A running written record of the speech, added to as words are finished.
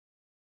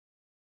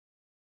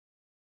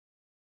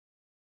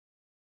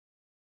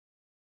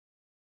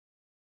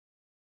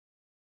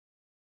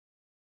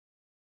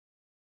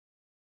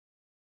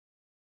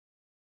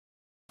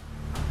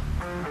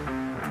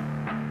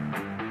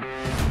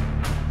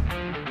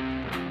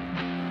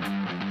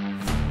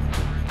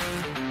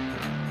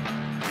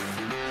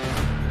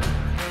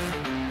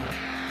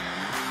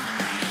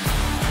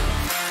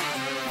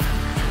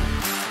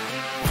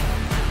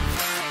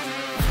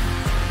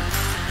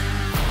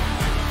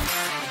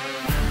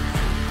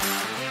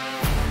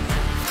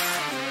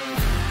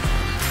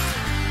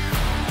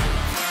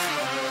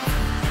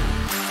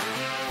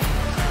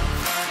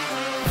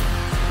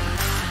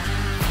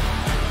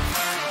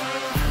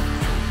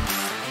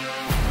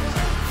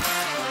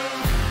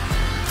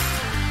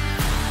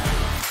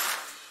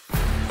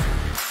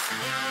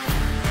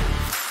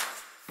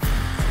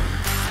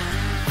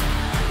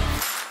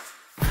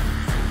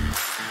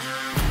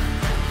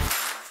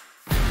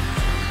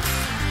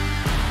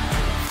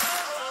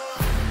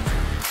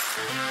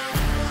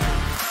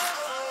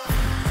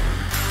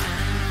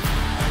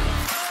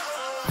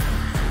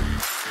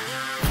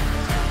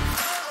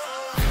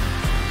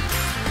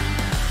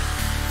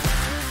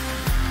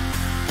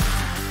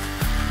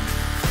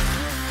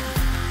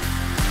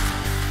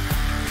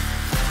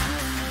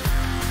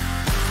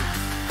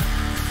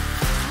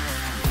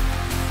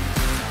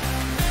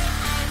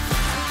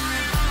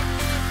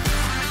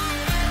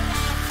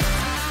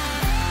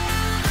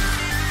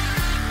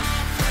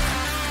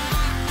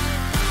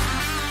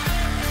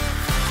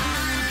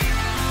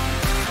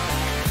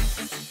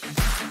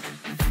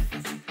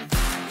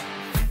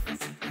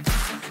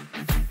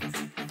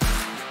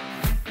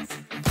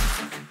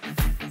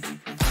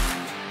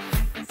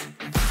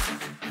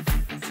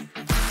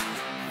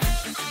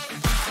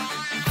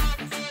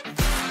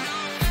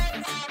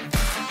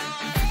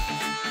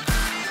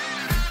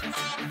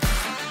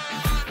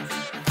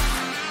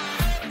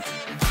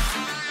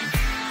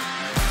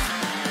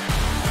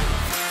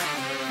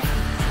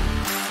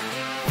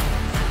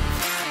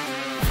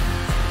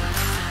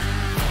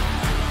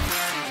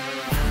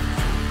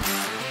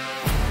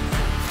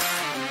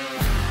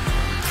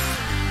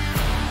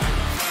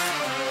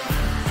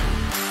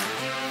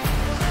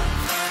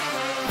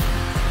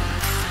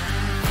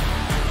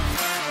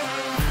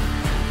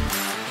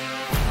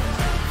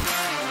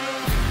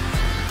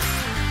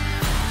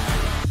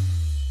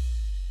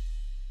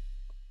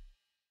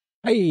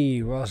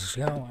Hey, what's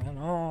going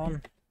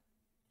on?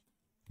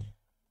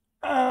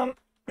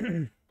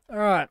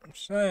 Alright,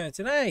 so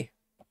today,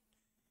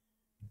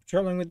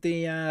 patrolling with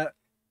the,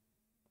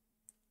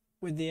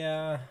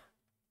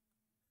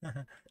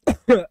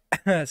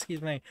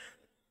 excuse me.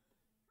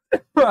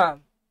 Today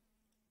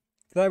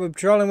we're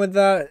patrolling with,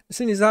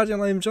 Senior Sergeant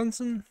Liam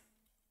Johnson.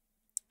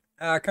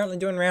 Currently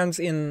doing rounds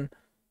in,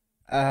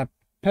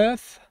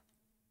 Perth.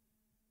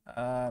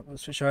 We'll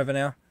switch over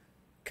now.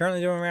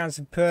 Currently doing rounds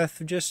in Perth.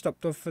 We just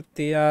stopped off at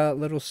the,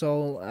 Little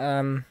Seoul,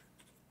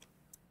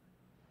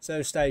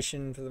 service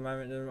station for the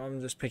moment.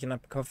 I'm just picking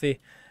up a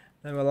coffee.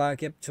 Then we'll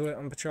get to it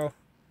on patrol.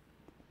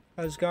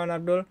 How's it going,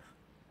 Abdul?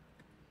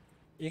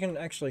 You can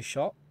actually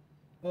shop?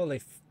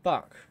 Holy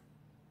fuck.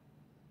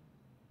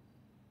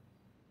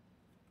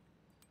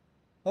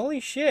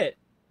 Holy shit.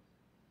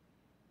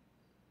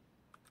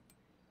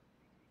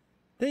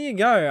 There you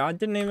go. I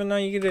didn't even know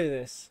you could do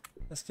this.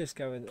 Let's just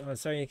go with it. Oh,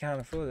 sorry, you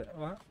can't afford it.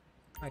 What?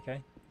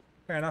 Okay.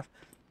 Fair enough.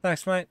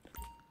 Thanks, mate.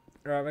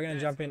 Alright, we're gonna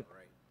jump in.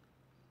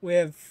 We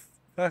have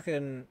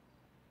fucking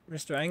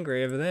Mr.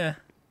 Angry over there.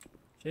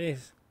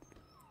 Jeez.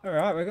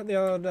 Alright, we've got the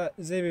old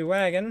ZB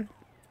wagon.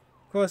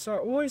 Of course, I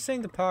always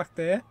seem to park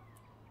there.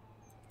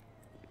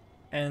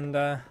 And,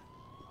 I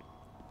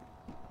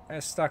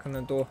got stuck on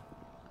the door.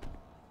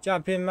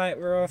 Jump in, mate,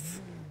 we're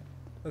off.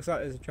 Looks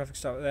like there's a traffic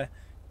stop there.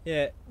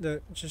 Yeah,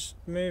 just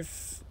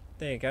move.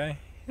 There you go.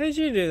 How did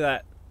you do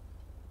that?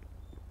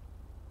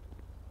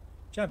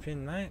 Jump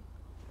in, mate.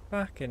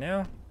 Fucking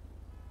hell.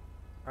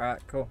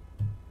 Alright, cool.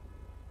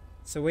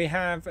 So we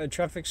have a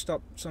traffic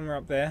stop somewhere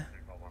up there.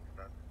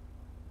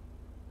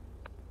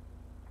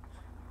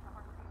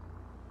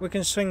 We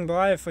can swing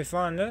by if we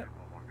find it.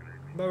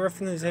 But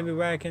roughing this heavy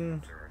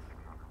wagon.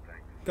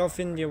 Golf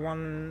India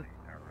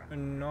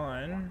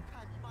 109.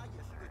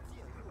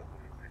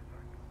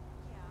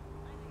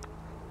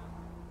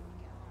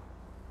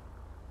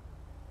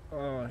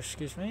 Oh,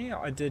 excuse me.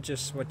 I did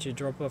just watch you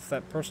drop off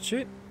that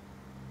prostitute.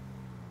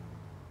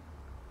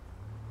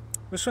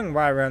 We'll swing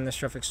way around this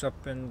traffic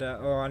stop and,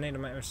 oh, I need to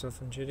make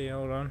myself on duty,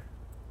 hold on.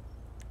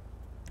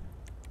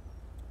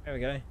 There we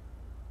go.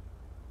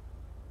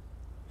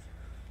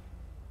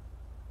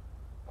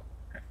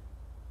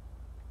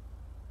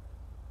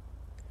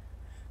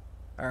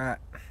 Alright.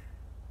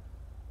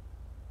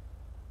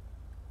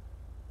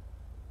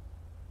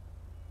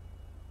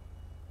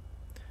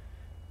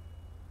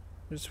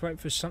 Just wait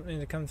for something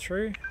to come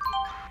through.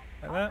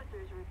 Like that.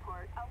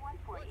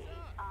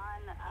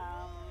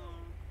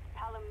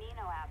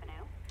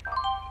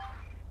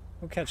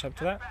 We'll catch up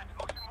to that.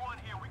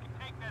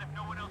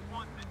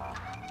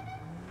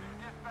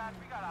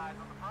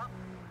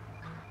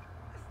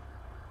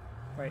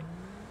 Wait.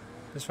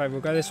 This way,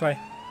 we'll go this way.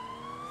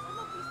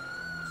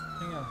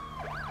 Hang on.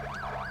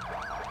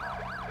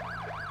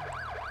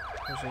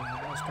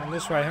 Let's go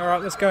this way.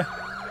 Alright, let's go.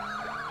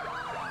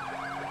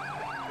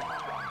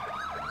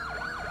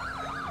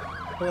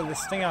 Oh, the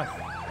stinger.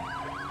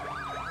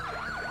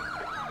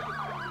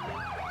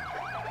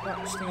 Oh,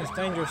 the stinger's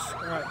dangerous.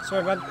 Alright,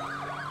 sorry, bud.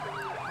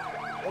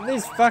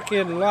 These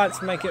fucking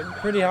lights make it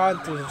pretty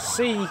hard to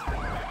see.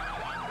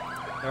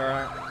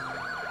 Alright.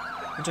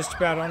 We're just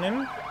about on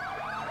him.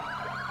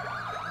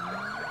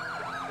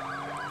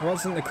 It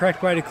wasn't the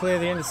correct way to clear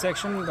the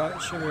intersection, but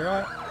it should be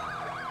right.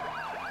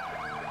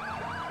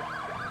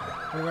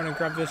 We're going to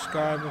grab this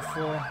guy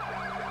before...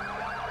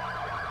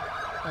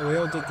 Oh, we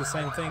all did the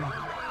same thing.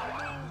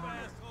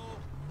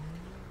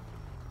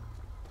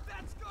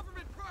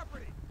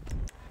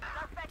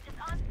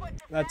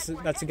 That's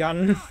a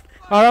gun.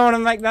 I don't want to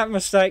make that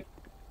mistake.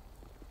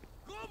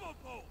 On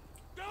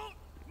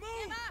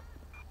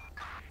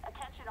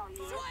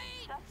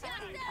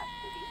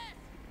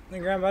the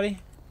ground, buddy.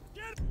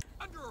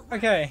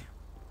 Okay.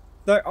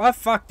 Though I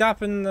fucked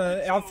up in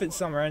the outfit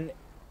somewhere, and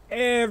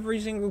every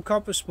single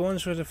copper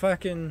spawns with a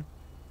fucking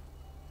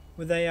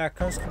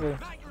constable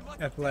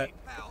epaulet.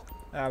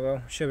 Ah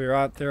well, should be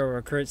right. They're all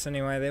recruits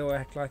anyway. They all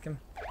act like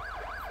him.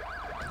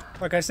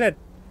 Like I said,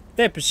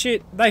 they're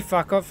pursuit. They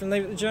fuck off and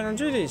leave it to general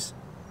duties.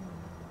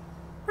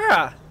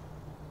 Rah!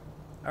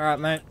 Alright,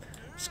 mate.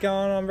 What's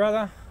going on,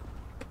 brother?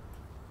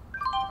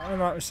 I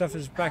might myself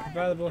is back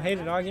available.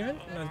 Heated argument?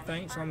 No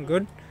thanks, I'm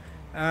good.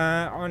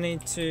 I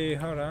need to...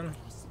 Hold on.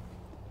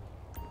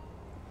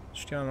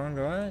 What's going on,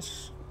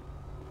 guys?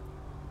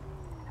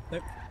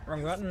 Nope.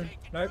 Wrong button.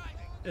 Nope.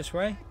 This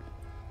way.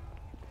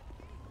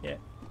 Yeah,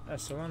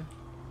 that's the one.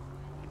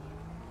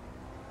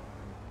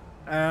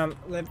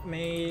 Let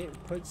me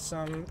put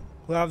some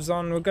gloves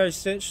on. We'll go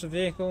search the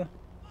vehicle.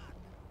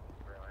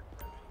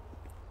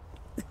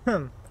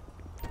 Alright,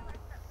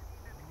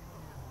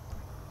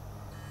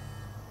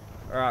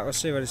 we'll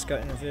see what it's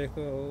got in the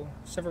vehicle.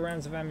 Several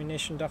rounds of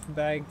ammunition, duffel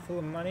bag full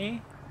of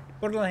money,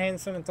 bottle of hand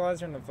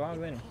sanitizer, and a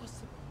violin.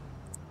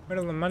 Where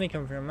did the money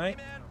come from, mate?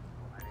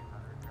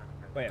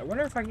 Wait, I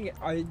wonder if I can get...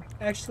 I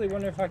actually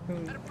wonder if I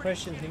can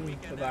question him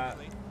for that.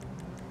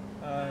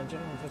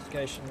 General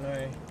investigation,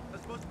 no.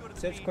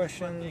 Search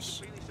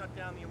questions.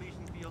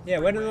 Yeah,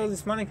 where did all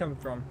this money come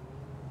from?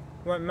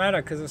 It won't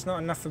matter because it's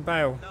not enough for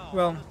bail.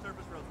 Well,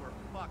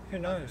 Who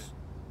knows?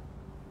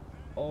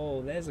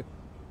 Oh, there's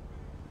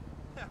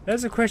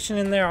a question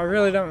in there I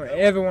really don't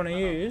ever want to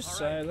use.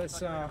 So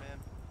let's not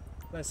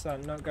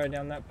go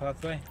down that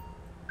pathway.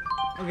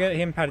 I'll get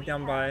him patted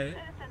down by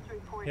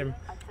him.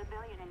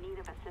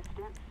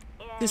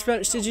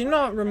 Dispatch, did you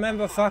not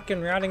remember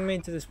fucking routing me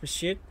to this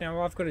pursuit?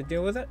 Now I've got to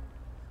deal with it.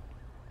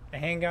 A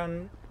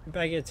handgun,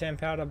 bag of 10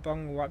 powder,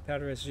 bong, white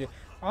powder residue.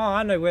 Oh,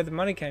 I know where the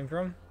money came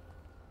from.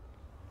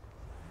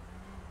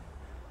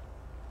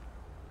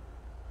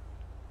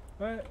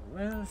 Where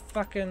the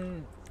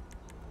fucking...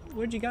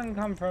 Where'd your gun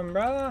come from,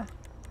 brother?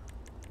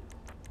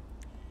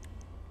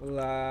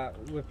 Well,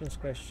 weapons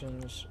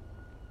questions.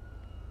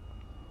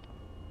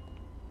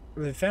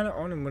 If they found it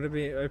on him, would it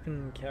be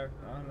open carry?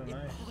 I don't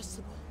know.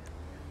 Impossible.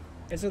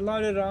 Is it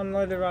loaded or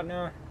unloaded right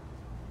now?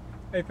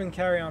 Open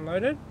carry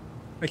unloaded?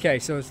 Okay,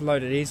 so it's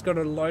loaded. He's got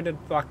a loaded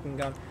fucking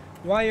gun.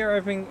 Why are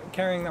you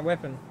carrying that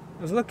weapon?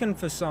 I was looking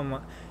for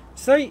someone.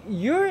 So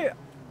you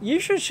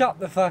should shut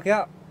the fuck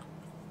up.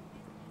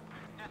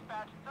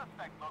 Dispatch,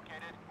 suspect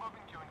located.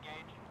 Moving to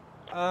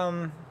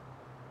engage.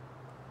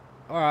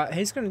 Alright,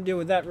 he's gonna deal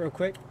with that real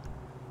quick.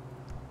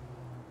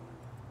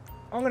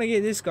 I'm gonna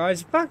get this guy.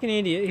 He's a fucking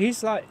idiot.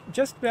 He's like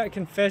just about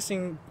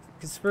confessing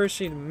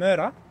conspiracy to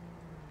murder.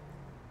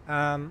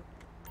 No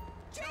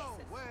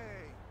way.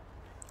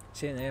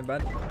 Sitting there,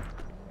 bud.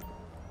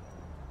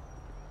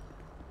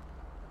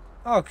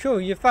 Oh,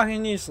 cool. You're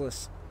fucking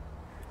useless.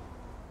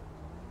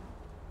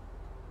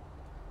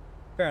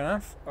 Fair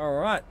enough.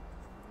 Alright.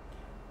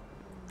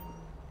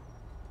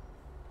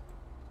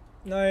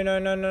 No. I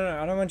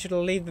don't want you to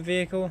leave the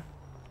vehicle.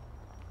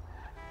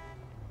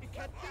 It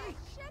can't be.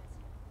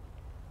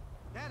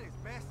 That is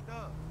messed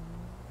up.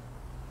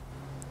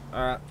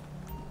 Alright.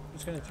 I'm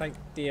just gonna take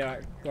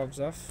the gloves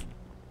off.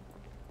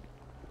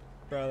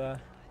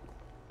 Brother.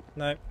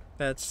 Nope,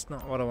 that's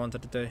not what I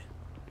wanted to do.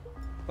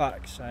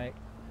 Fuck's sake.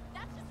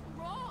 That's just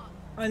wrong.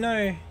 I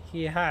know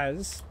he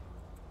has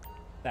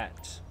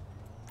that.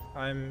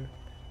 I'm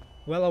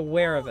well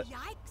aware of it.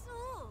 Yikes.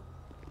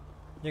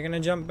 You're gonna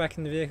jump back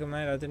in the vehicle,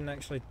 mate. I didn't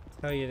actually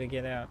tell you to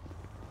get out.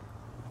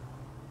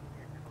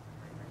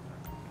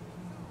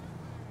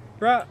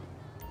 Bruh.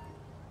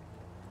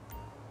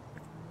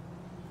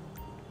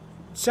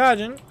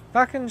 Sergeant,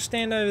 fucking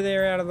stand over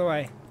there out of the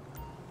way.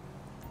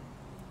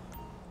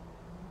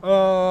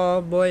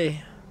 Oh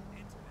boy.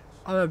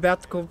 I'm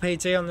about to call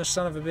PT on this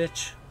son of a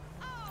bitch.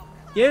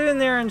 Get in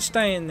there and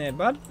stay in there,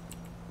 bud.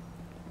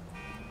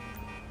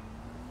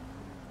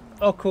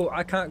 Oh cool,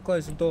 I can't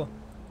close the door.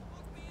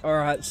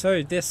 Alright,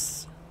 so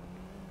this...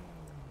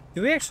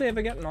 Did we actually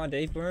ever get an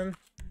ID for him?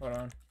 Hold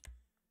on.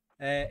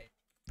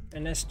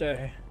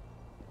 Ernesto.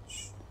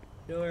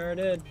 Sure I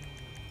did.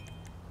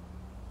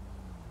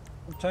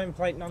 Tone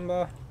plate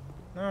number.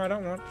 No, I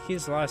don't want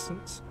his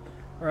license.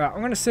 Alright, I'm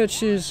going to search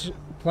his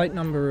plate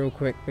number real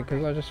quick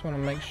because I just want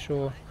to make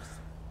sure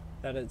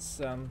that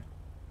it's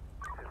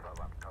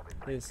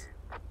his.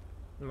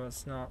 No,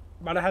 it's not.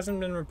 But it hasn't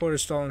been reported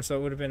stolen, so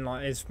it would have been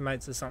like his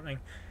mates or something.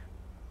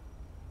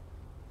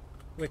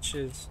 Which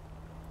is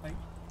like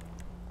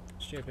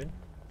stupid.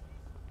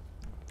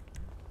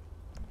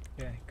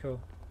 Yeah,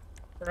 cool.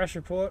 Rash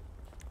report.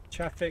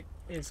 Traffic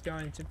is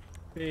going to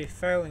be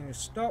failing to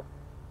stop.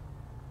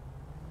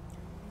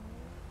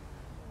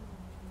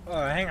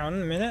 Oh, hang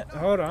on a minute.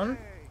 Hold on.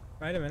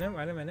 Wait a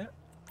minute.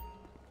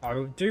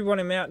 I do want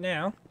him out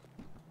now.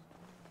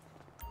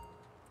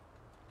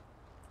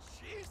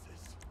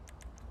 Jesus.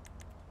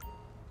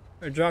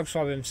 Or drug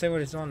swab him, see what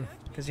he's on.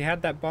 Because he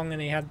had that bong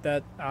and he had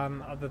that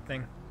other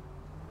thing.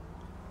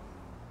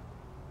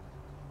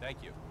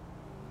 Thank you.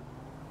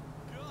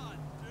 God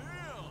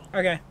damn.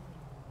 Okay.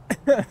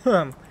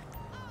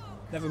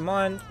 Never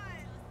mind.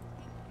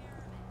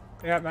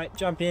 Alright, mate,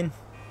 jump in.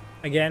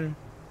 Again.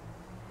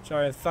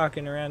 Sorry, I'm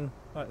fucking around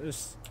like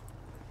this.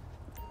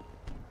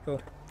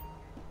 Cool.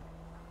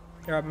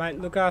 Alright, mate,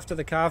 look after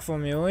the car for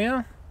me, will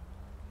ya?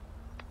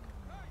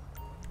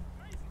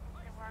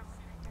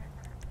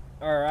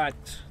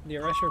 Alright, the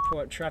arrest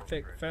report,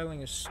 traffic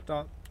failing to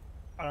stop.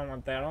 I don't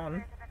want that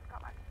on.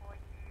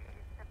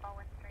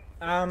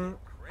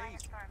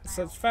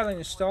 So it's failing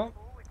to stop.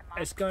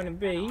 It's going to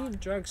be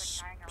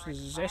drugs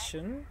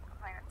possession.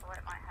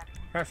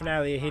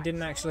 Paraphernalia, he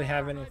didn't actually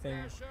have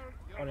anything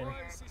on him.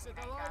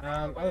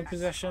 Other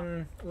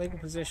possession, legal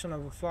possession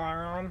of a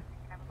firearm.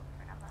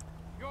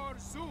 Your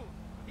Zoom.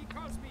 He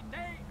calls me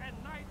day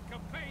and night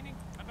complaining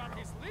about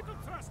his little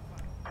trust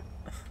fund.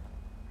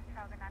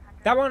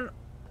 That one?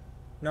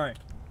 No.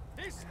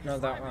 This Not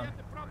is that why we one. have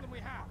the problem we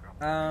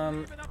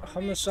have.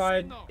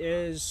 Homicide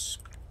is,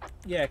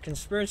 yeah,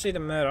 conspiracy to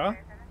murder.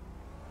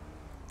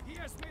 He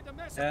has made a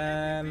mess of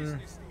every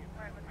business deal.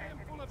 I am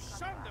full of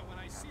shanda when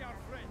I see our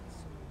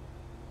friends.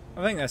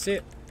 I think that's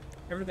it.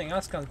 Everything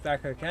else comes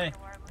back okay.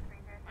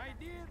 My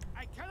dear,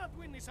 I cannot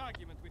win this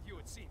argument with you,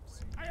 it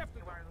seems. I have to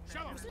go.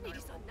 Shut up.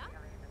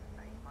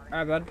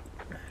 Alright, bud.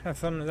 Have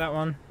fun with that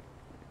one.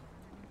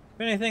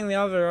 If anything, the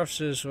other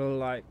officers will,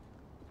 like,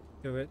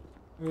 do it.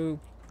 We'll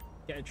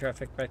get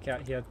traffic back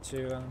out here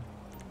to,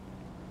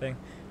 thing.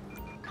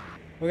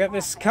 We'll get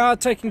this car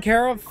taken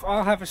care of.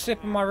 I'll have a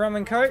sip of my rum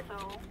and coke.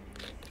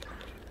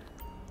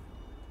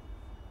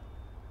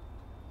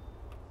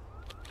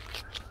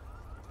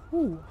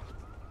 Ooh,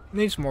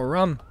 needs more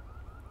rum.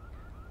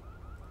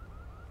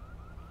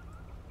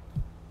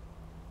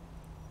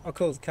 Oh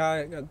cool, the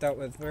car got dealt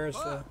with. Where's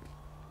the...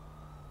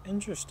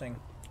 Interesting.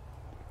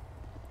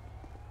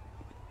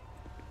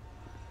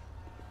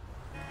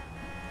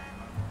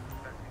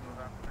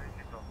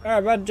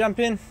 Alright bud, jump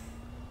in.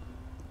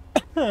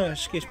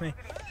 Excuse me.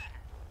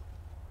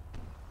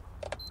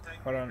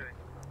 Hold on.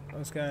 I'm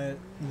just gonna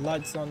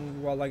lights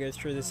on while I go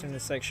through this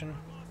intersection.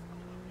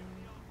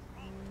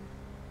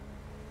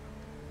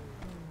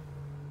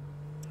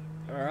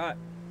 Alright.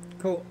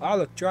 Cool. I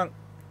look drunk.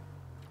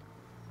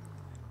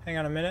 Hang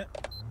on a minute.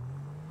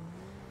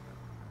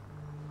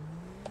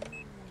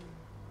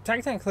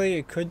 Technically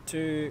you could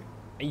do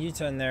a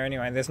U-turn there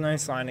anyway. There's no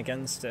sign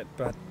against it,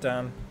 but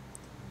it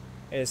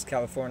is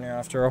California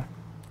after all.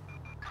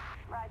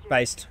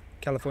 Based.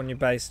 California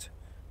based.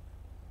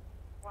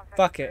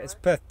 Fuck it, it's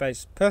Perth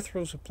based. Perth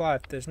rules apply.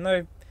 If there's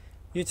no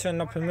U-turn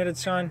not permitted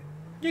sign,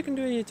 you can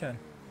do a U-turn.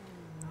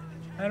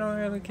 I don't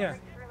really care.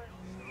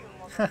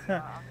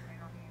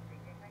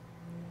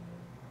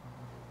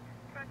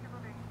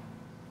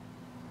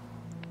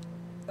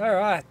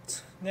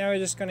 Alright, now we're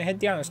just gonna head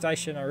down the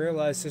station. I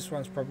realise this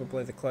one's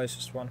probably the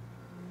closest one.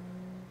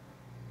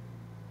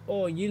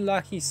 Oh, you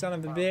lucky son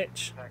of a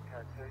bitch.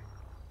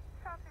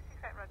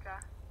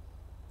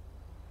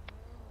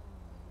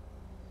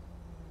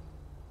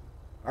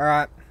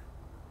 Alright.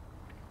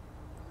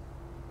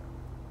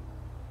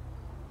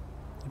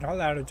 You're not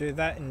allowed to do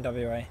that in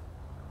WA.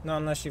 Not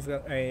unless you've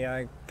got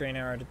a green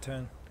arrow to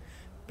turn.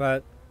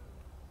 But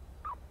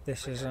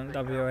this isn't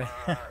WA.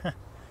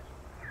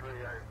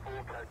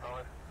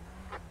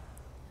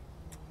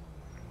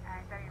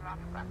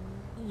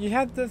 You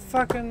had the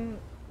fucking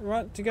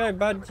right to go,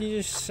 bud. You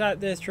just sat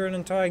there through an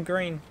entire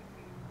green.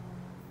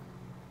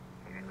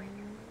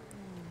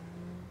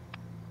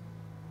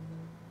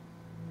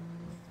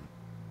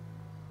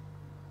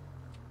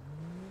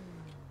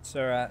 It's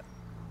alright.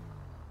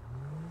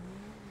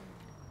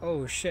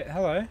 Oh shit,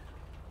 hello.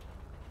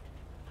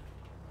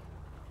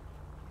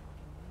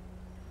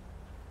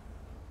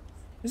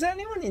 Is there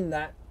anyone in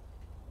that?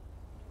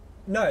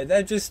 No,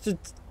 they just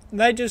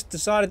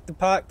decided to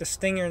park the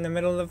Stinger in the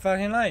middle of the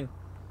fucking lane.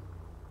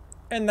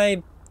 And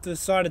they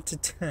decided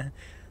to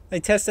they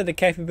tested the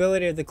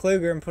capability of the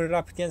Kluger and put it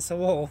up against the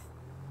wall.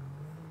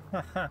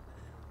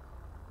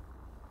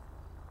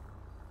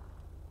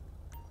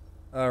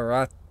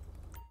 Alright.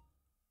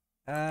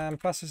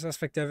 Pass the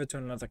suspect over to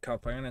another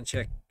cop. I'm gonna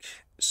check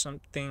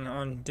something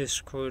on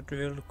Discord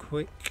real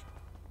quick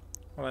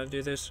while I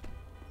do this.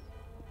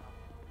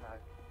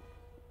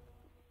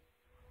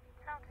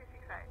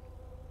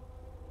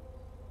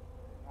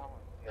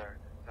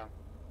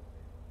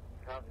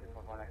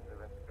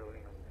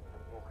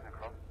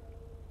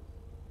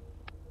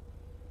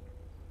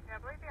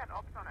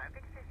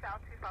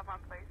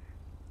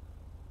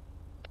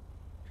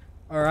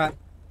 Alright.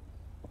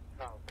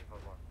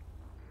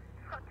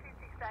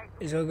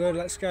 Is all good?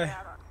 Let's go.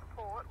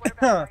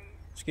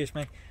 Excuse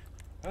me.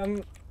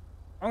 I'm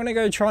gonna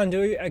go try and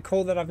do a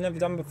call that I've never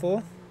done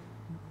before.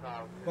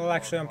 Well,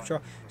 actually, I'm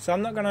sure. So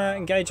I'm not gonna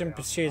engage in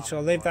pursuit, so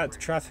I'll leave that to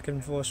traffic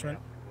enforcement,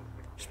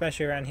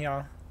 especially around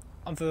here.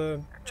 I'm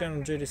for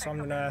general duty, so I'm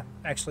gonna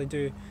actually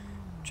do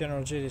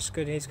general duty. It's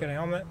good. He's got a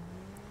helmet.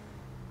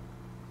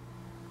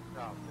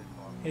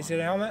 He's got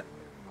a helmet.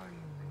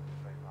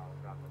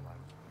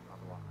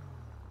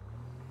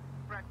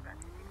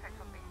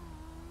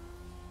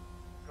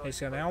 He's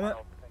got a helmet.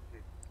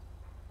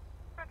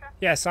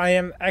 Yes, I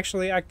am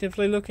actually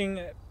actively looking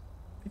at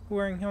people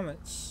wearing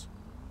helmets.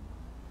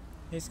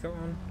 He's got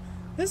one.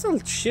 There's a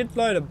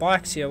shitload of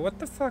bikes here. What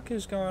the fuck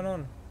is going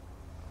on?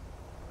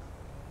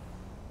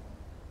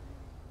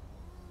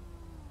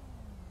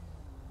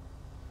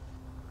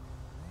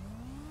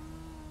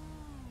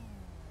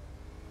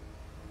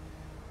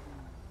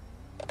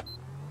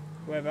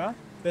 However,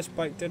 this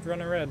bike did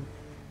run a red.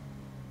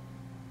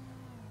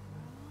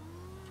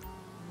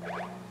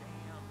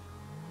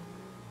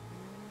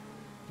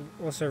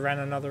 Also ran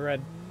another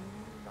red.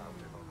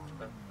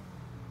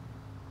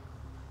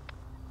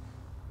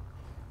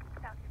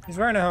 He's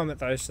wearing a helmet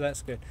though, so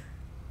that's good.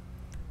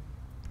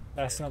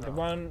 That's not the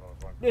one.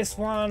 This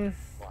one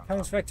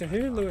comes back to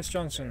who? Lewis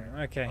Johnson.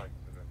 Okay.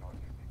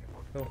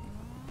 Cool.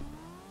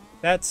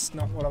 That's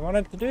not what I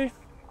wanted to do.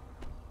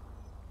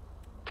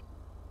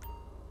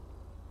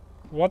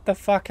 What the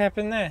fuck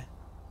happened there?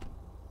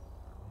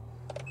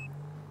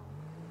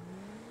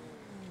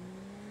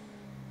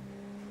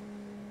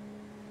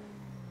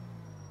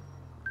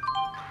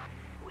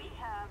 We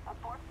have a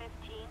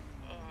 415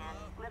 and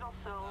Little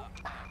Soul.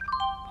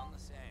 On the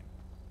same.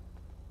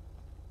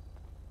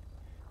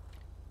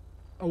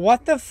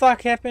 What the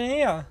fuck happened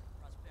here?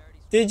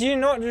 Did you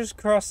not just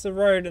cross the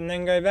road and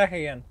then go back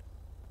again?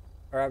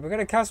 Alright, we've got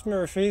a customer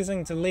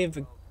refusing to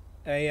leave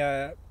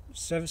a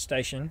service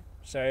station,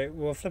 so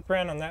we'll flip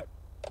around on that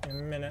in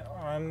a minute.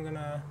 I'm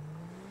gonna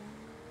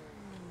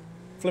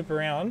flip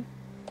around.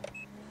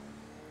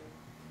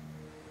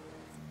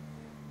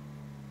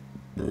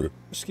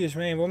 Excuse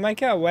me. We'll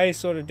make our way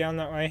sort of down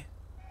that way.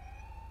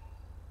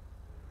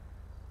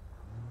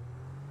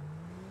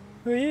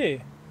 Who are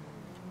you?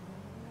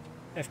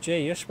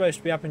 FG, you're supposed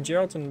to be up in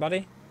Geraldton,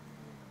 buddy.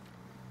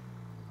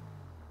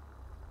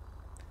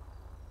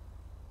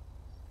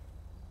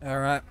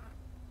 Alright.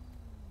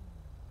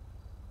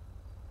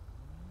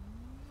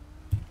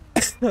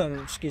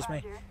 Excuse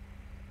me.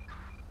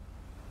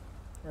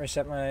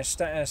 Reset my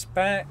status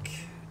back.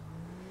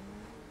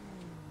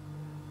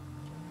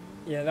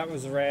 Yeah, that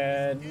was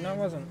red. No, it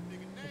wasn't.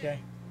 Okay.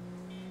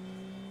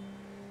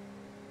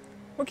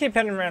 We'll keep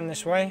heading around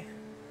this way.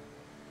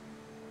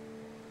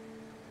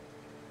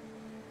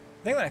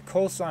 I think that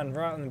call sign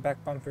right on the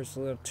back bumper is a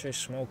little too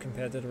small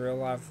compared to the real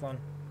life one.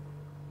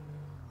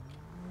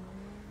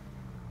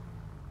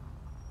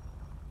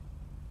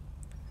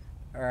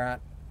 Alright.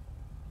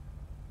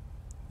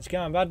 Let's go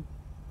on, bud.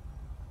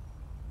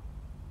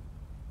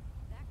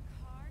 That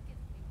car gets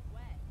me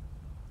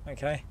wet.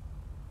 Okay.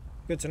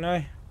 Good to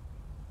know.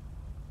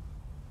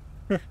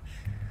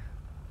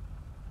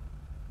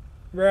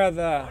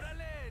 Brother.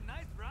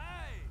 Nice ride.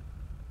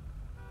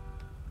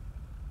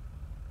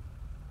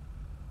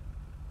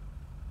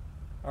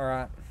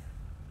 Alright.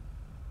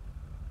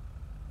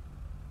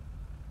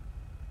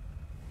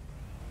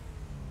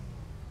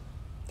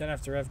 Don't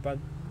have to rev, bud.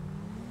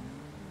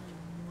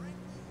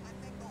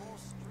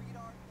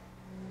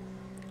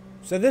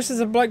 So this is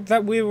a bloke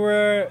that we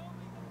were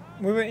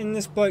in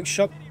this bloke's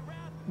shop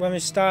when we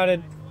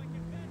started.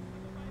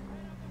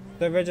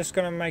 So we're just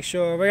gonna make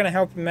sure we're gonna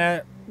help him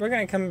out. We're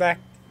gonna come back.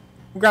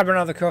 We'll grab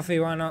another coffee,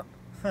 why not?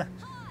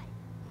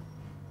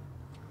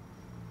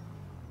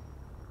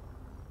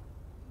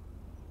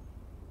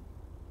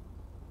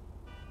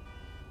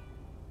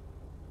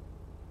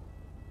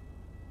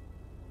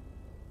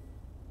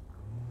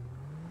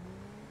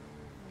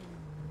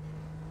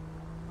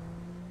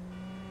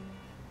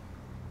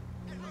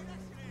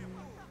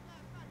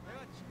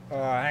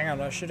 Oh, hang on,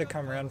 I should have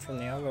come around from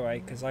the other way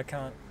because I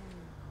can't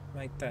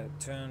make that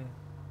turn.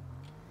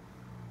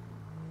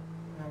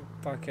 Oh,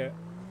 fuck it.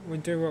 We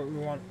do what we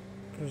want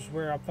because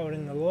we're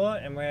upholding the law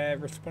and we're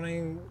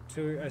responding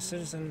to a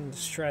citizen in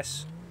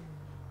distress.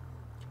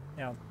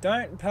 Now,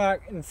 don't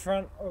park in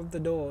front of the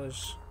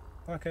doors.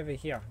 Park over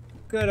here.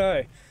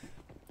 Good-o.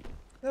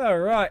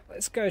 Alright,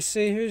 let's go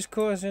see who's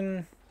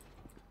causing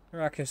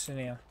ruckus in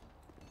here.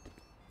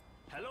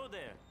 Hello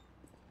there.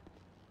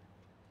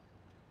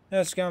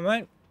 How's it going,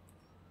 mate?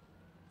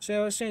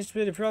 So what seems to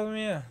be the problem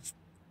here? It's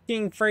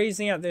getting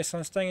freezing out there, so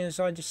I'm staying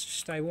inside just to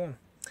stay warm.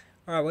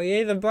 Alright, well, you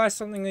either buy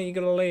something or you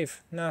gotta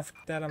leave. No,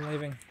 fuck that, I'm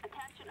leaving.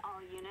 Attention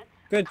all units.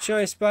 Good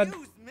choice, bud.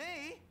 Excuse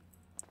me.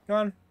 Come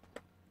on.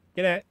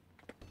 Get out.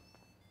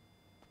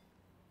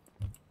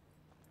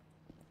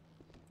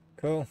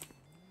 Cool.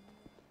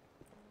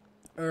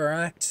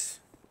 Alright.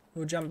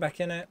 We'll jump back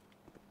in it.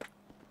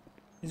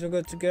 He's all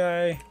good to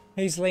go.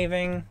 He's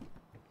leaving.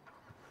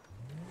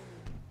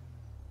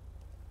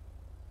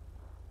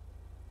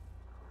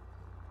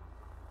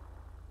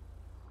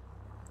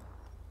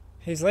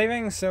 He's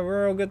leaving, so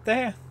we're all good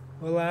there.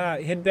 We'll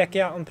head back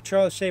out on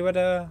patrol, see what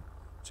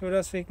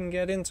else we can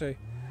get into.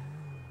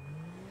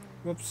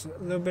 Whoops,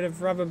 a little bit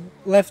of rubber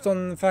left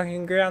on the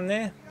fucking ground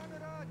there.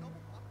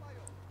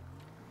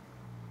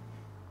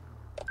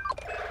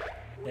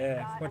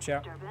 Yeah, watch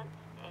out.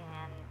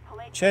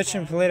 Church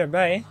in Paleto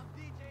Bay.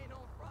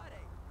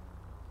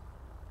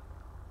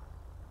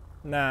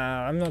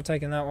 Nah, I'm not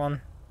taking that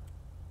one.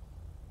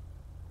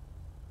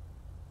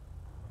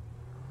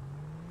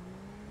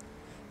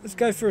 Let's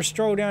go for a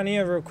stroll down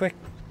here real quick.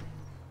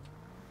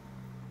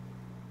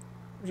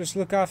 Just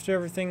look after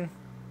everything.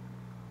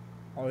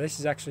 Oh, this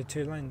is actually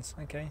 2 lanes.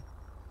 Okay.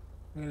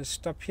 I'm going to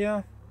stop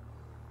here.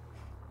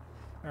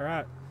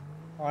 Alright.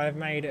 I have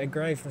made a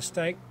grave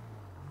mistake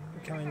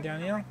coming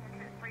down here.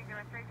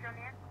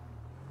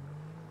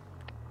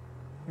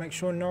 Make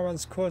sure no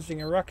one's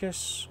causing a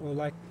ruckus or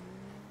like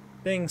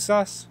being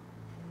sus.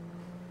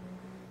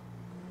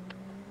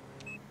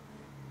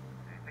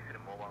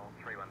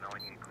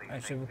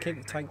 Actually, we'll keep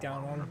the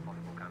takedown on.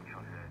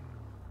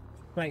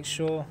 Make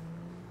sure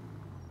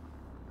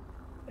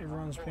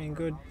everyone's being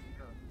good.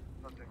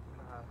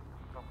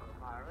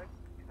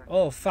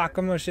 Oh fuck,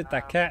 I'm gonna shit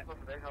that cat.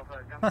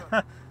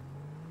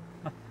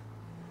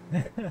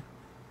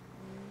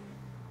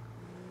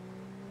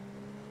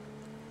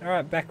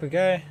 Alright, back we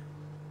go.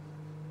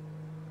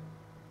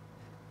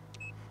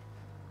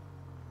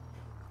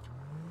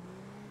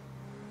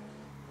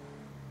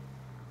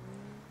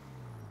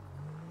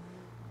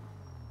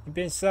 You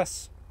being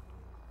sus?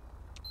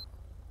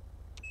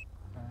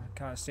 I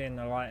can't see in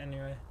the light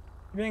anyway.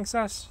 You being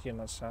sus? You're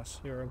not sus.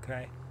 You're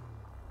okay.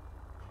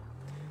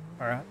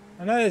 Alright.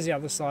 I know there's the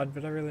other side,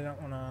 but I really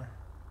don't want to...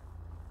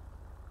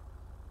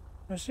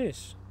 What's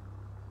this?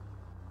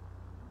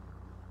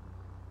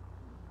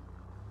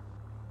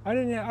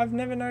 I've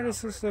never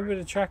noticed this little bit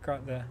of track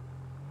right there.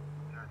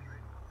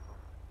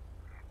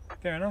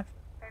 Fair enough.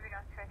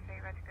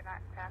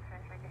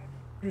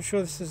 Pretty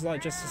sure this is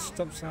like just a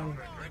stop sign.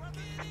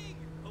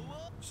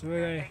 So we go.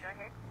 Go ahead.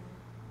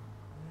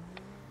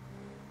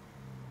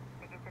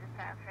 Take it to the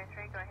south,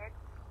 X-ray, go ahead.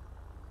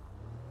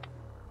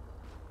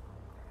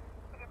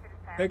 Take it to the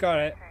south. We got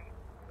it.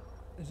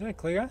 X-ray. Is that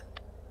clear?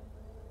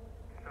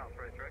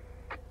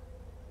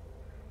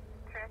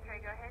 X-ray,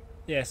 go ahead.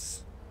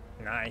 Yes.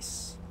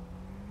 Nice.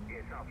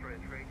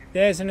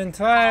 There's an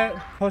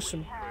entire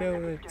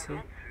possibility.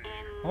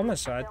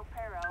 Homicide. Del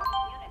Perro,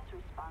 units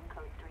respond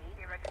code 3.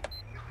 You reckon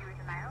you was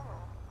a male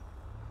or?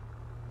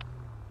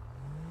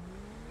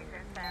 Is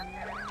it south,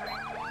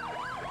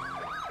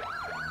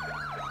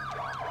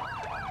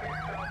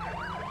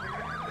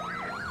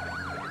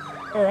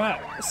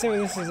 Alright, let's see what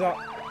this is up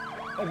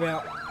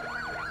about.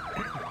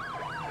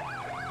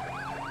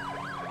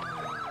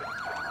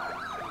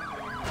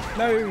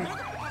 No.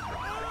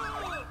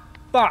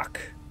 Fuck.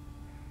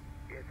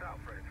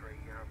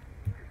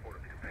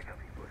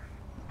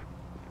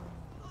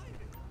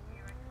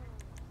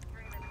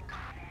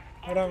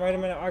 Hold on, wait a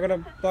minute. I gotta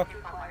block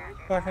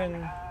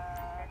fucking.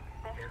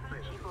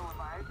 Vespucci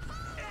Boulevard.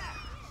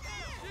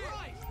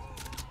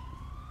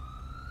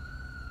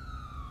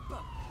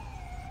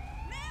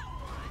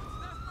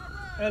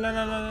 No.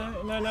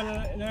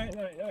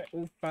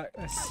 Oh fuck,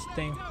 that's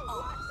sting.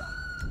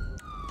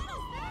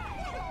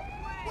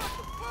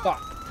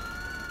 Fuck.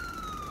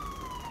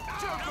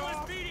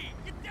 LSPD,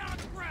 get down on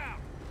the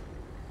ground!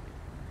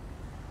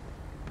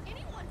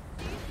 Anyone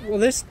see Will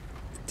this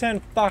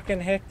turn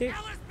fucking hectic?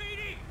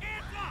 LSPD,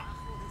 hands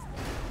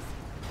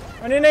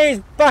up! On your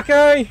knees,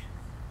 bucko!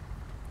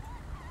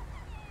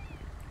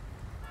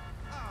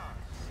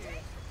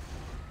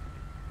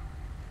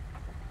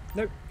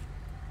 Nope.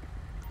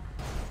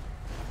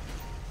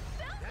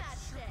 found that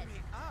shit?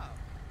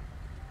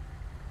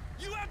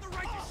 You have the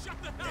right to shut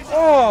the hell up!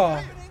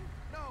 Oh!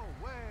 No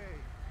way.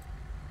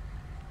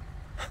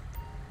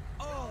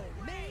 Oh,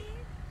 me?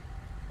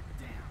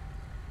 Damn.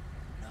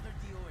 Another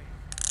DOA.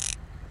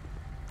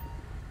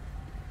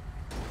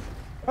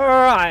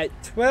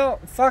 Alright, well,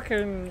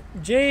 fucking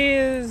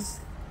jeez.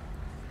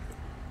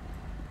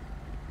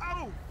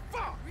 Oh,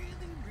 fuck!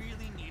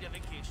 Really need a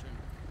vacation.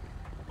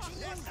 What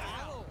the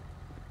hell?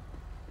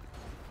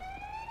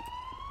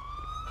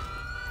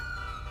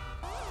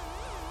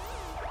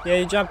 Yeah,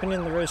 you're jumping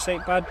in the rear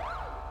seat, bud.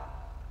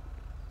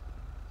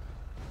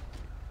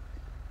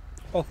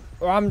 Oh,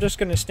 or I'm just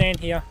gonna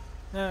stand here.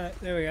 Alright,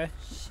 there we go.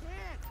 Shit,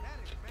 that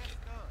is messed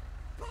up.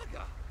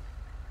 Bugger!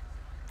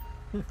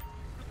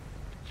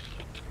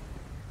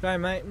 Okay,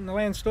 mate, and the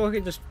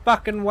Landstalker, just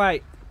fucking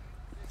wait.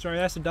 Sorry,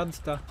 that's a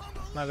Dudster.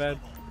 My bad.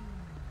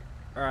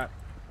 Alright.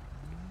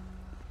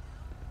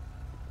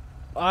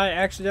 I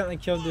accidentally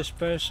killed this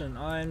person.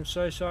 I am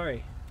so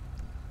sorry.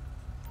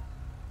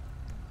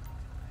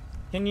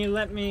 Can you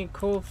let me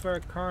call for a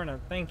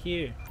coroner? Thank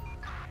you.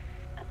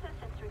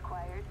 Assistance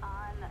required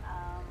on,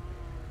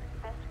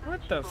 Vespucci What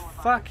the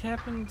Boulevard. fuck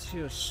happened to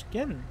your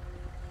skin?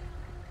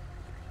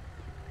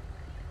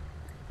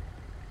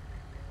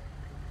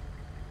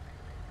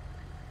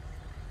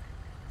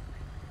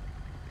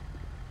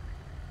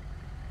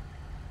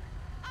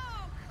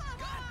 Oh, come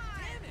God on!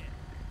 damn it!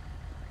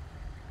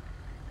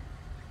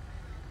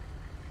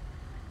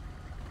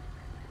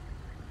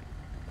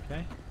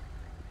 Okay.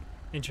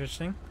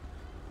 Interesting.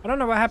 I don't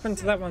know what happened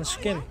to that one's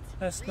skin.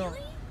 That's not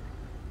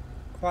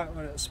quite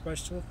what it's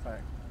supposed to look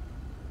like.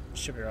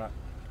 Should be right.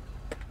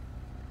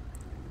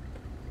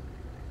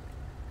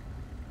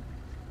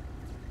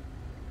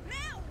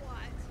 Now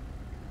what?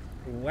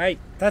 Wait,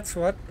 that's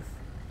what.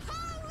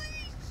 Holy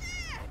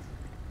shit!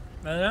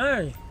 I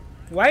know.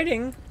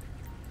 Waiting.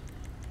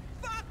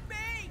 Fuck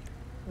me!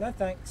 No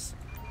thanks.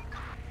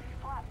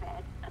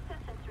 Flatbed.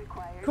 Assistance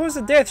required. Cause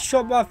of on, death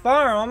shot by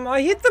firearm.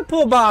 I hit the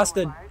poor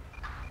bastard. Boulevard.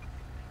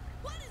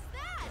 What is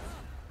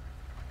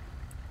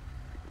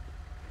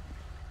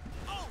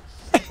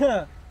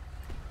that?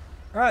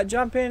 Alright,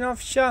 jump in,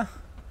 officer.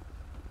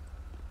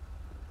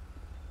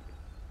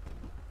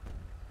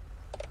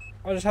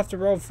 I'll just have to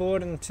roll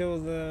forward until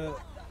the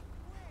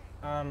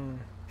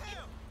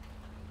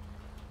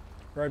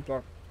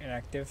roadblock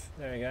inactive.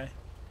 There we go.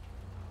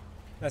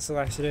 That's all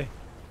I have to do.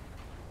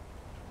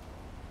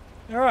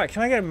 Alright,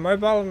 can I get a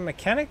mobile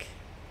mechanic?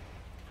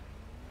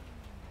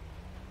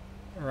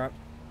 Alright.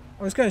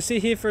 I'm just gonna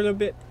sit here for a little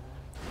bit.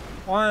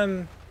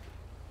 I'm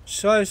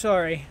so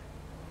sorry.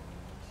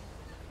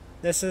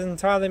 This is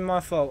entirely my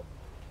fault.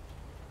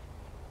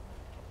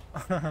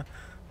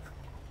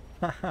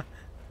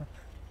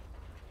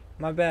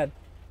 My bad.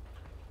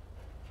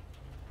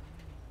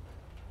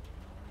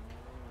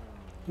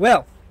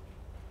 Well.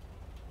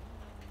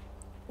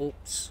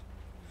 Oops.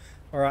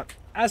 Alright.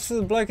 As for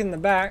the bloke in the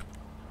back,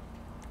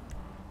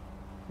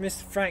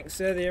 Mr. Frank,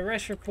 sir, the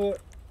arrest report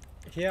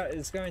here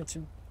is going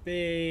to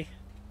be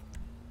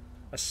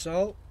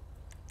assault.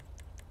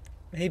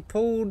 He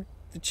pulled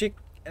the chick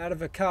out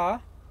of a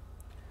car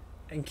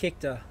and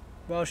kicked her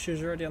while she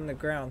was already on the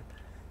ground.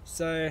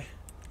 So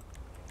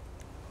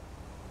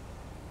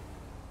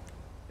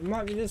it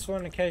might be this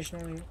one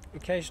occasioning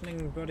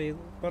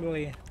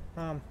bodily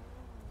harm.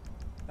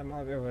 That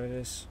might be what it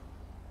is.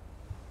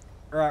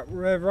 Right,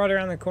 we're right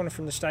around the corner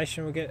from the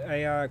station. We'll get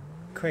a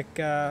quick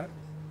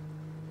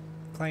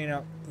clean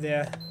up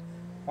there.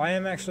 I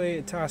am actually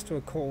tasked to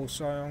a call,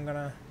 so I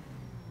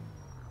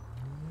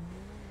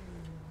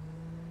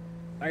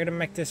gotta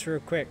make this real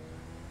quick.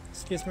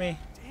 Excuse me.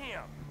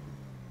 Damn.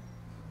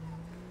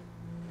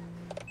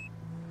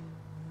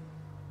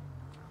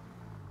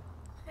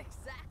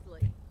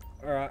 Exactly.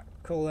 Alright,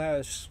 cool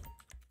house.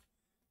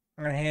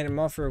 I'm gonna hand him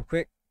off real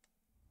quick.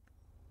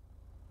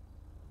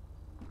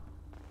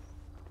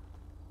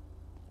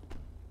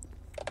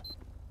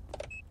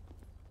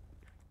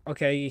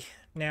 Okay,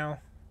 now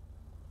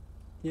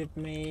give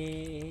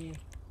me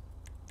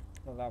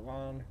not that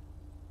one.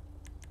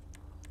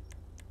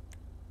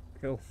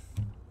 Cool.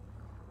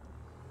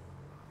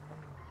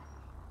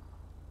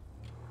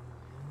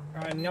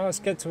 Alright, now let's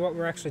get to what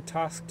we're actually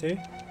tasked to.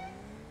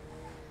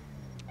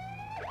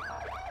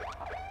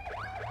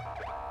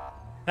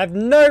 Have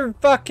no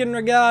fucking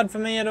regard for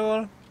me at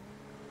all.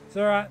 It's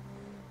alright.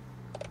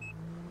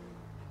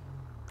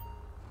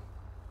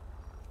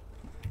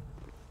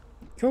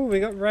 Cool, we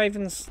got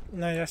Ravens.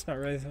 No, that's not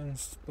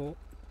Ravens Sport.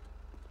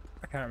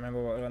 I can't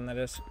remember what one that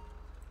is.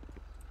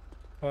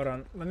 Hold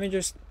on, let me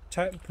just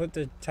put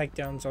the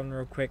takedowns on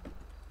real quick.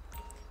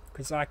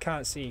 Because I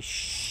can't see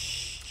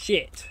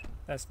shit.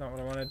 That's not what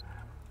I wanted.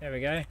 There we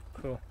go.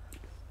 Cool.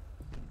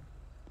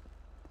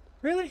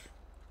 Really?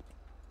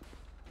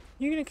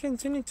 You gonna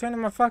continue turning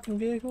my fucking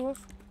vehicle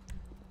off?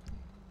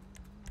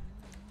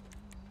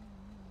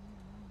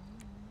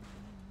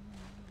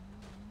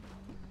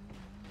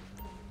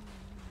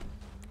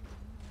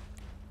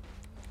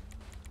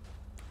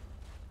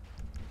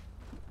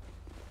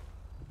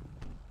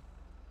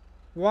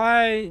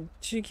 Why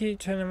do you keep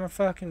turning my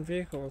fucking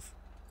vehicle off?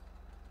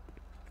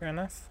 Fair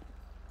enough.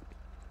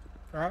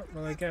 Alright,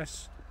 well I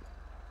guess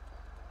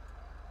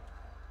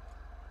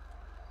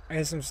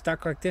I'm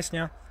stuck like this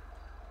now.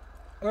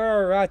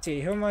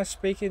 Alrighty, who am I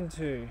speaking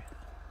to?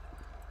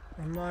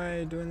 Am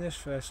I doing this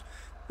first?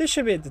 This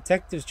should be a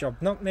detective's job,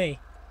 not me.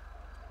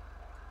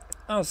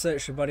 I'll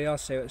search your body, I'll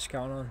see what's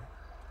going on.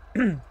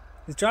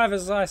 The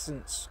driver's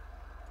license.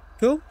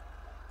 Cool.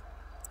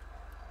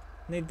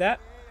 Need that.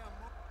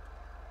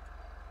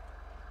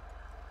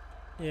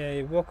 Yeah,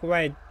 you walk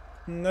away.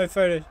 No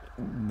photos.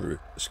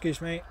 Excuse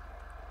me.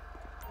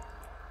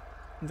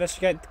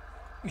 Investigate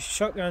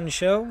shotgun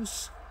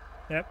shells.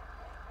 Yep.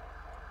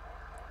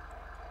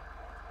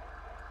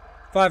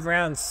 5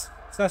 rounds.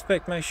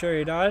 Suspect, make sure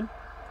he died.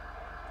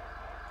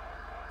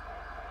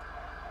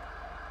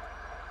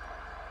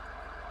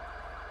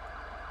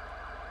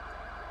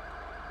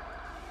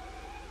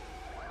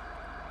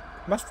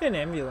 Must be an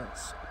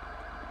ambulance.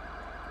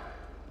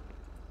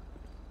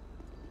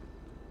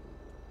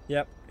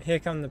 Yep, here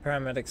come the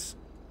paramedics.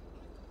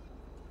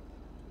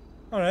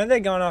 Oh no, they're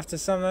going after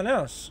someone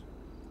else.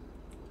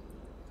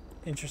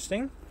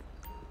 Interesting.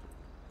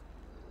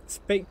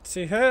 Speak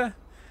to her.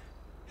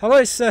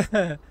 Hello,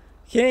 sir.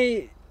 Can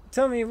you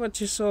tell me what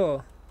you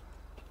saw?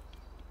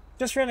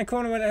 Just around the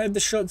corner when I heard the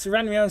shots,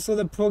 ran around and saw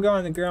the poor guy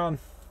on the ground.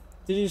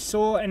 Did you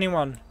saw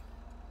anyone?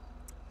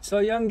 Saw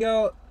a young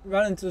girl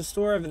run into the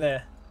store over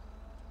there.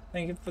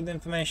 Thank you for the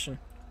information.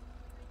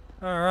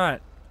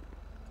 Alright.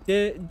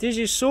 Did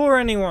you saw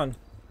anyone?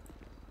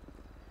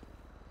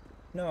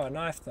 No, I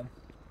knifed them.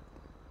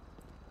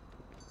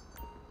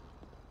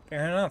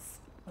 Fair enough.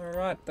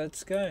 Alright,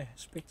 let's go.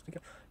 Speak to the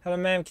girl. Hello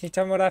ma'am, can you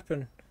tell me what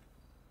happened?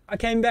 I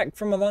came back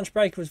from a lunch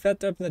break, was about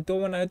to open the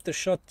door when I heard the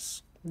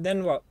shots.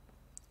 Then what?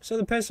 Saw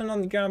the person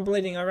on the ground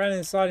bleeding. I ran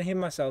inside and hid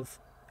myself.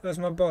 It was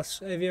my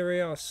boss, Avia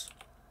Rios.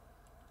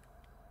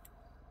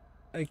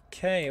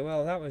 Okay,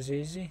 well that was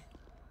easy.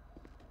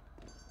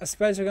 I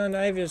suppose we're going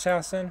to Avia's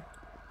house then.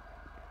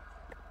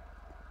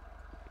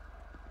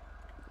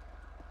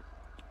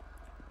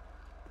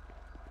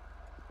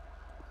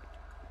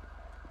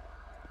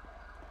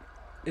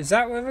 Is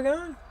that where we're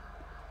going?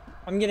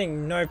 I'm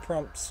getting no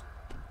prompts.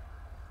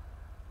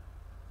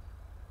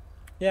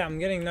 Yeah, I'm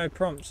getting no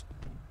prompts.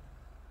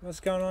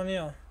 What's going on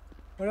here?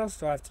 What else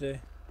do I have to do?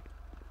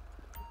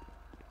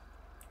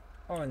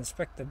 Oh,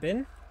 inspect the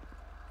bin?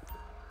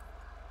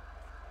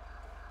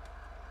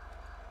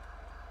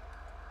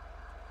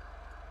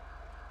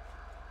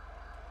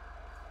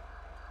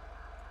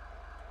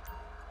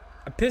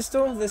 A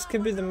pistol? This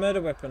could be the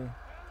murder weapon.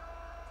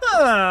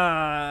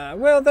 Ah,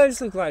 well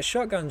those look like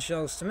shotgun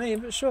shells to me,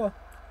 but sure.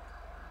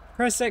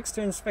 Press X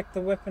to inspect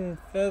the weapon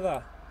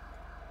further.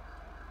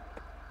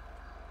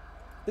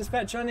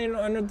 Dispatch, I need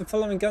to enter the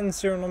following gun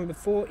serial number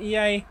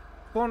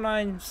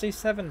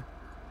 4EA49C7.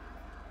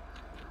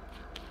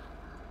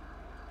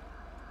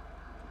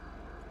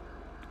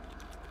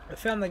 I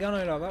found the gun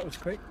owner, that was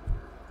quick.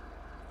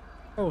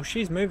 Oh,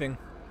 she's moving.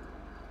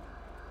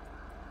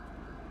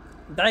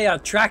 They are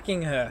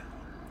tracking her.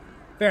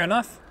 Fair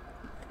enough.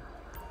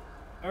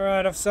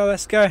 Alright, officer,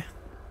 let's go.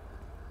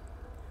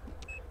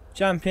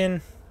 Jump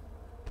in.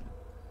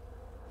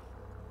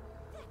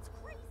 That's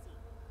crazy.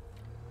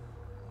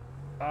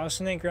 I'll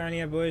sneak around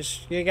here,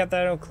 boys. You get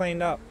that all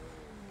cleaned up.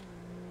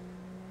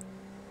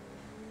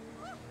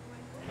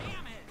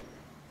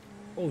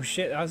 Oh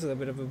shit, that was a little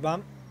bit of a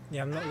bump.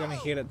 Yeah, I'm not gonna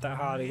hit it that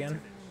hard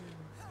again.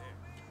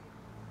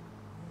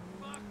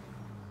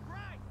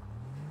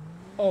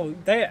 Oh,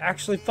 they're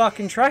actually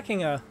fucking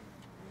tracking her.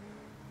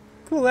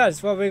 Cool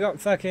as well, we got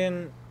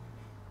fucking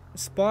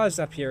spies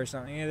up here or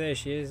something. Yeah, there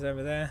she is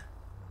over there.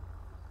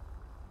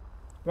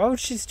 Why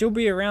would she still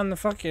be around the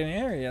fucking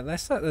area?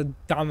 That's like the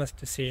dumbest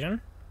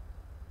decision.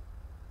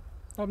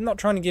 I'm not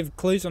trying to give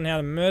clues on how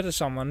to murder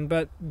someone,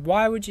 but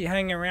why would you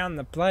hang around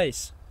the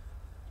place?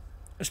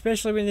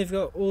 Especially when they've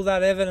got all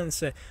that evidence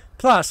there.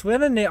 Plus, I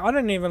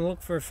didn't even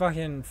look for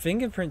fucking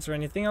fingerprints or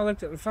anything. I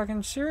looked at the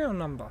fucking serial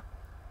number.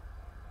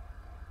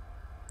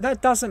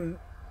 That doesn't...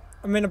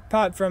 I mean,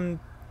 apart from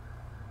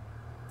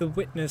the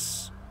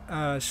witness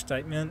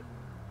statement.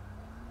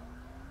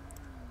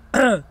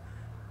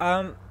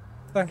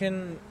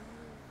 Fucking...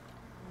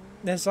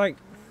 There's like...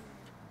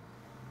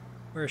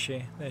 Where is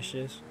she? There she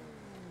is.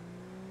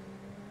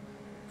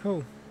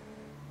 Cool.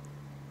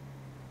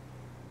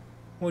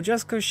 Well,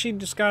 just because she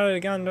discarded a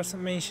gun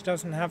doesn't mean she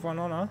doesn't have one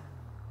on her.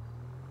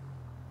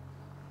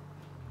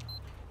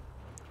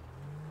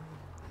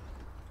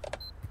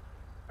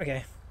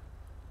 Okay.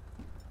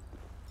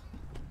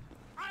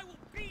 I will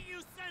beat you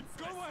senseless.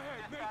 Go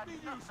ahead, make me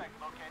use it.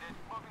 Located.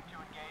 Moving to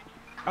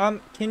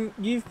engage.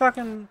 Can you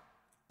fucking...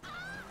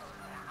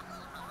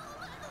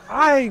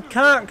 I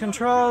can't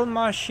control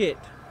my shit.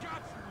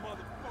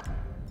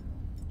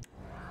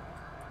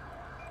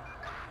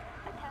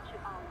 Attention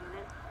all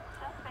units.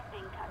 Suspect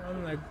being touched.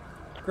 On the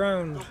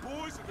ground. The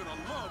boys are gonna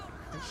love.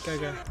 Go,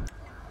 go.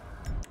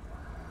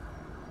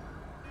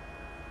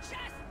 Just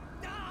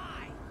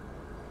die!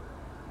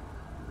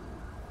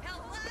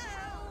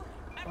 Hello?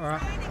 I'm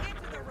Alright. trying to get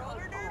to the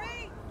roller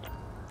derby.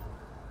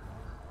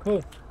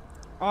 Cool.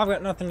 I've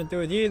got nothing to do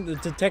with you. The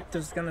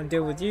detective's gonna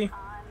deal with you.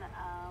 On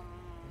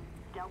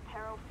Del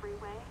Perro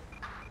Freeway.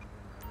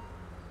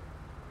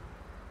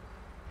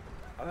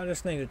 I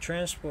just need a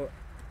transport.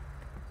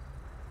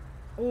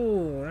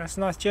 Ooh, that's a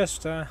nice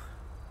gesture.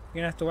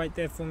 You're gonna have to wait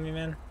there for me,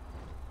 man.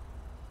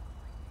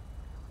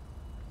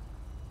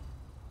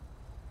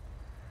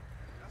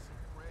 That's some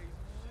crazy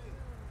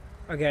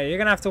shit. Okay, you're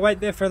gonna have to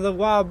wait there for a little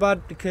while,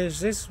 bud, because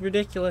this is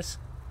ridiculous.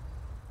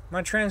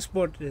 My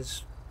transport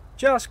is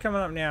just coming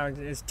up now.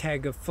 It's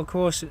tag. Of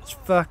course, it's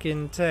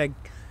fucking tag.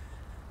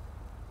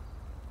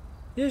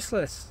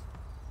 Useless.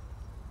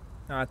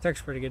 Ah,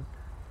 tag's pretty good.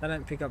 They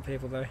don't pick up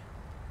people though.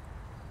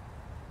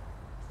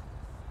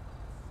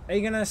 Are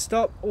you gonna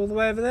stop all the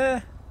way over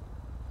there?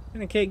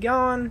 Gonna keep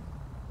going?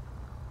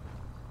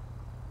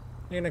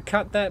 You're gonna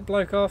cut that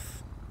bloke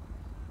off?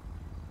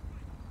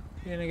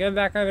 You're gonna go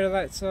back over to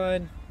that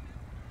side?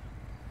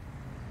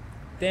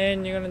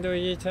 Then you're gonna do a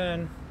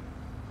U-turn.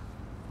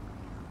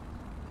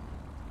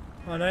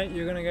 Oh no,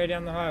 you're gonna go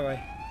down the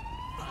highway. I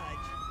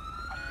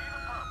see the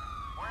perp.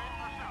 We're in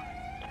pursuit.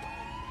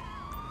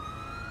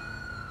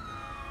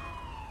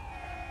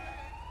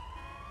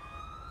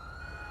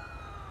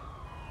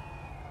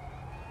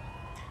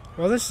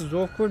 Well, this is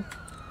awkward.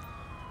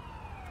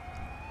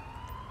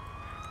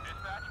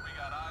 Dispatch, we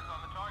got eyes on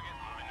the target.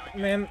 Moving to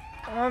Man, engage.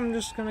 I'm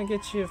just gonna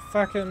get you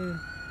fucking...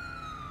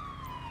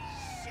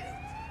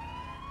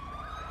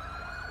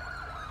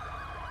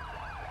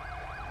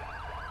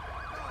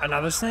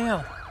 Another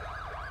snail.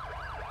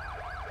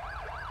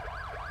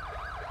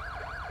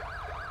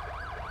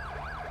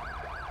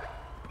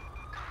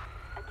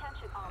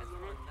 Attention all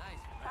units.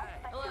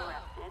 Suspect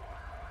arrested.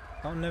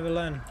 I'll never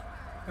learn.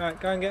 Alright,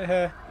 go and get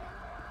her.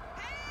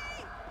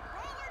 Hey!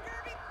 Roller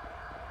derby!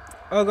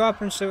 I'll go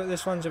up and see what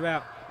this one's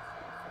about.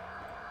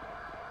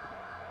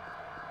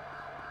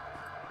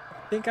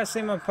 I think I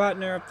see my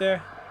partner up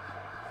there.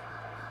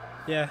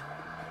 Yeah,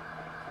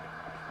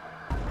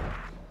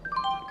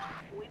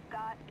 We've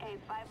got a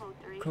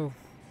 503. cool.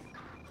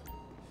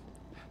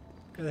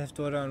 Could have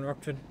to order on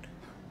Rockford.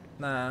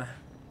 Nah.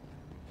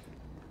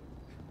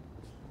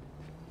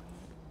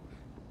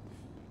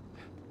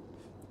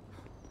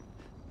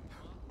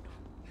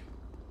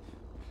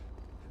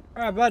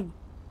 Alright, bud.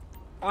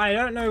 I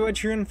don't know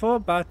what you're in for,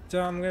 but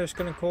I'm just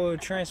gonna call the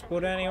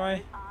transport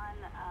anyway. On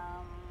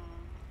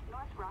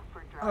North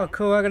Rockford Drive. Oh,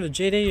 cool. I got a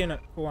GD unit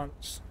for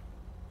once.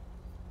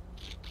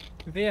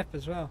 VF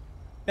as well.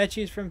 Bet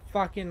she's from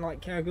fucking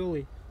like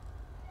Kalgoorlie.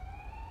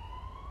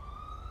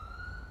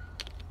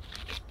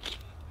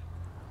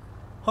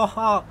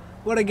 Haha,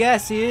 what a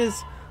guess he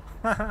is.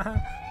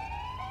 Come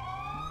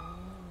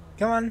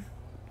on.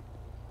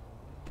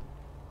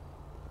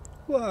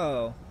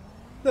 Whoa.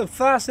 Little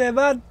fast there,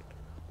 bud.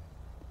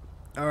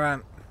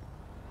 Alright.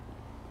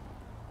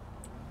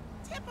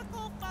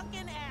 Typical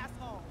fucking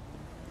asshole.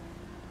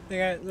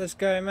 Okay, let's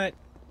go, mate.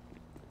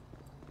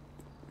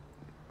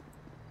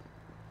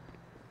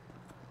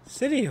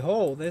 City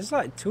Hall, there's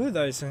like two of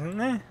those, isn't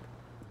there?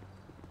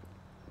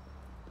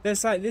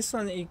 There's like this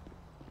one that you...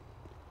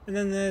 And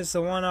then there's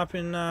the one up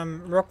in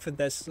Rockford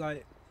that's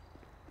like...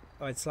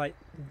 Oh, it's like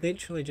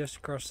literally just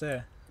across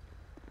there.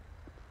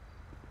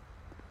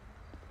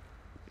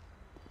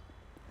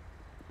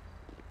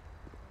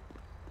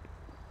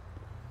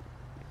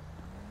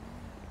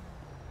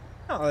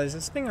 Oh, there's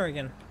a stinger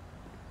again.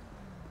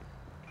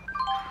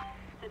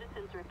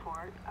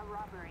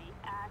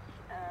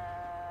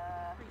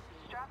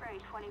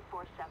 Strawberry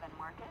 24/7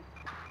 market.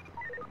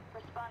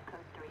 Respond code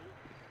 3.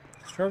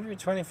 Strawberry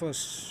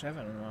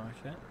 24/7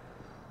 market.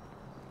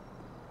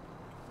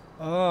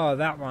 Oh,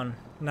 that one.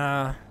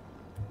 Nah.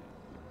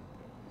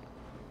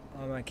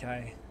 I'm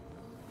okay.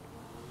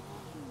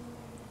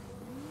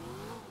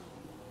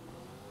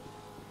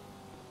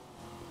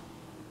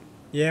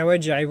 Yeah, we're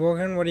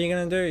jaywalking. What are you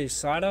gonna do?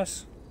 Side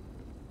us?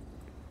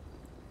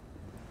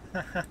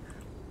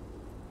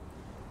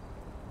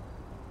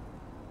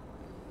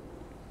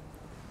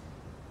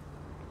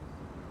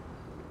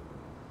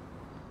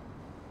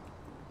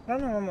 I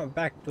don't know why my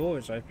back door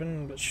is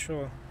open, but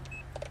sure.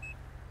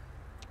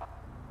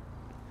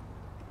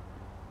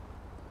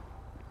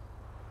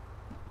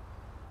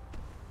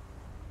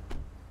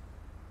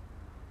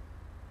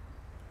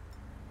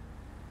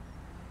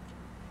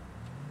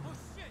 Oh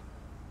shit!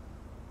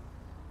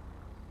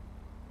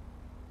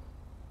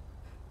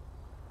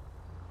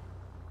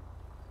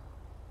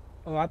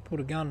 Oh, I pulled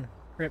a gun.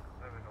 Rip.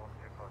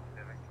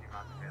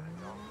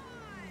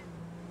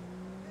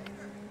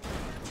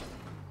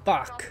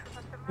 Fuck.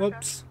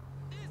 Whoops.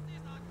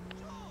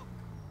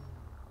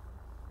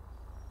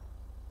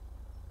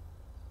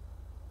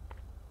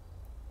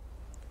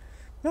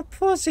 What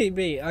pussy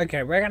be?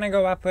 Okay, we're gonna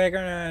go up. We're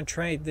gonna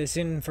trade this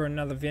in for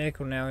another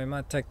vehicle now. We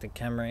might take the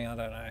Camry. I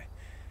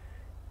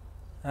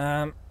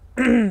don't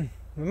know.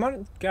 We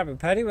might grab a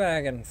paddy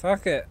wagon.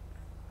 Fuck it.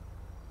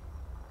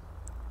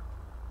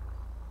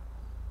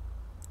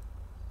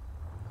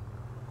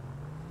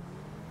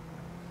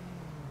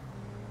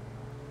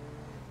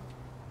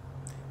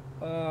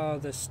 Oh,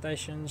 the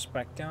station's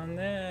back down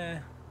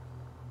there.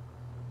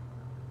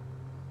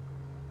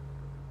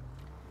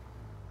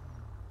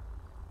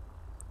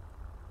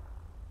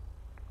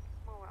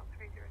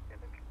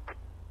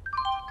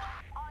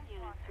 All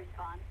units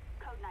respond.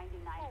 Code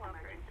 99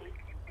 emergency.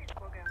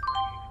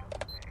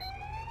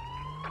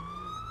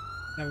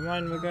 Never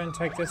mind, we're going to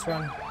take this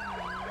one.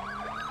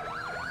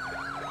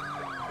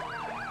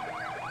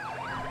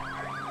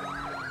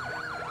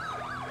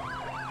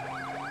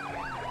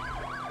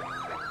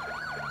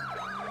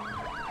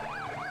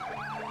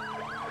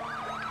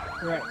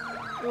 Right.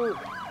 Ooh.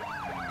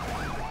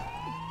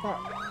 Fuck.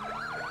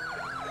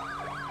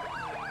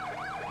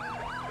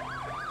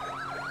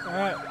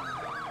 Alright.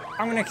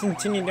 I'm gonna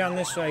continue down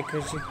this way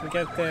because you can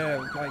get there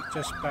like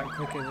just about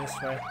quicker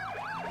this way.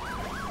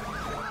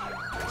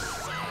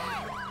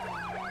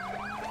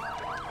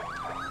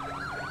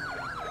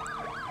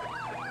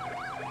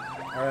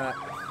 Alright.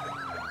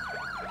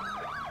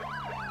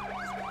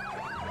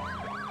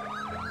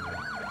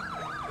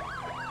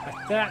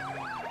 Like that.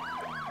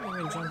 Let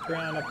me jump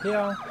around up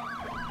here.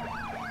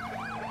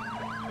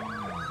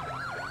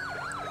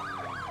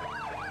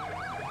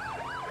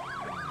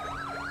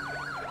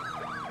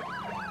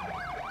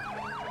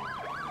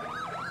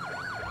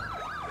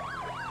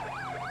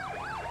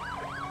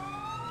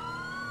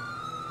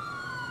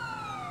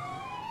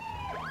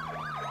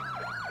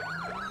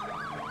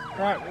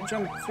 Right, we'll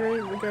jump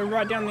through, we'll go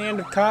right down the end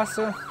of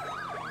Carson,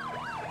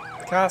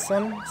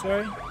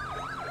 sorry.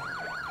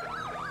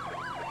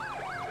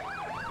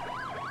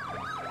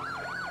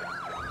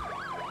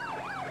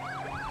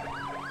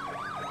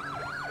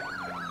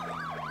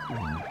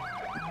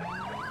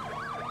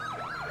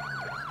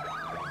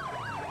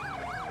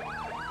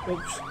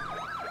 Oops.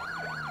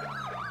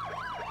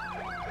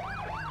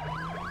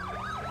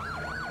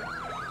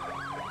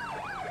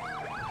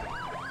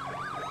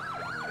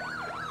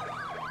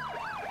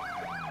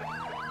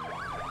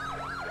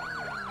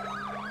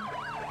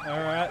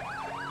 Alright.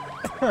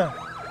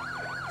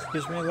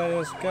 Excuse me, let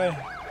us go.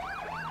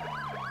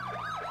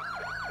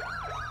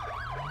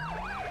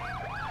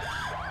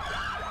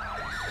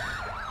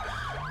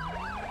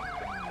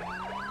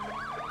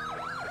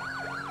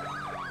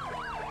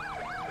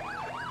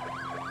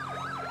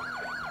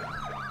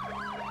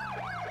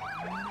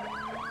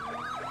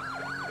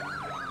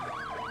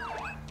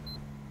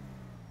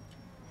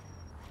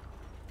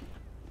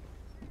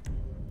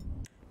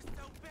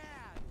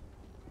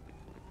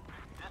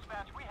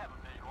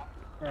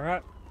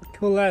 Alright,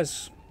 cool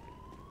as.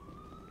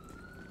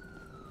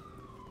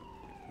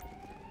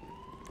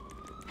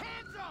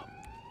 Hands up!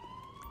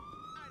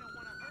 I don't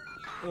want to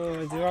hurt you.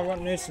 Or do I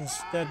want noose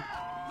instead?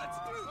 Let's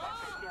do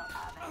Still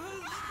have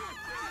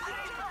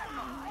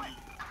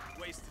it.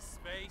 Waste of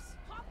space.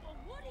 Papa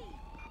Woody!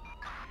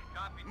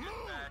 Copy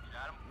dispatch,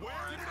 Adam.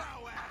 Where to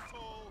go,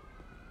 asshole?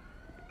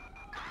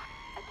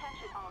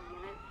 Attention all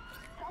units.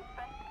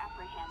 Suspect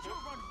apprehended. You're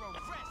under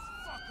arrest,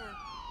 fucker.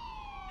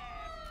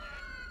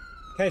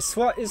 Okay,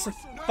 SWAT is a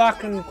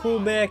fucking cool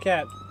bear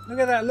cat. Look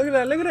at that, look at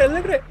that, look at it,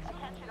 look at it!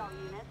 Attention all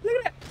units.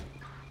 Look at it!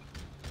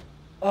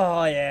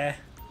 Oh yeah,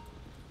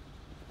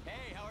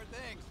 Hey, how are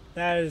things?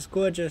 that is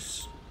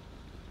gorgeous.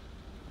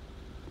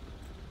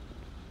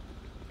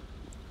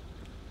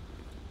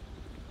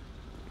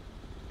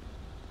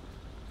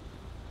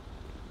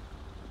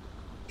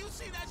 You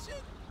see that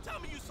shit? Tell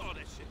me you saw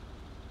that shit.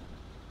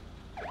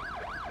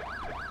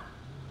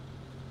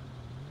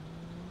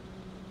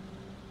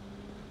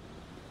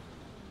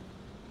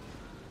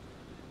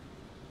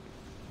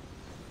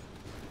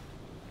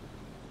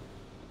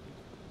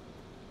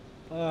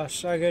 Oh,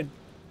 so good.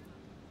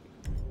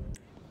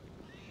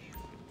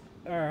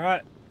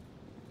 Alright.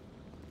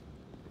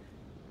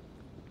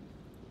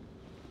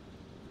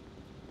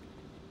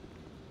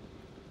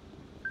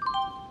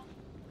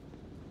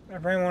 I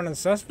bring one of the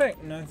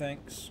suspect? No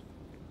thanks.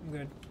 I'm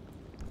good.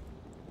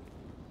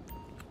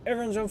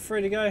 Everyone's all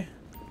free to go.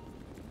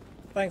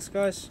 Thanks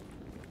guys.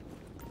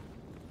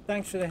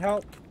 Thanks for the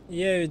help.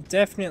 You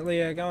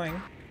definitely are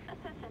going.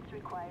 Assistance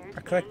required.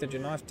 I collected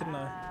your knife, didn't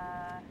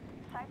I?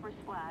 Cypress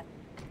Flat.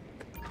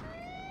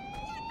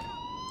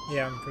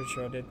 Yeah, I'm pretty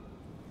sure I did.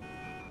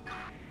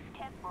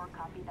 10-4,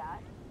 copy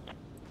that.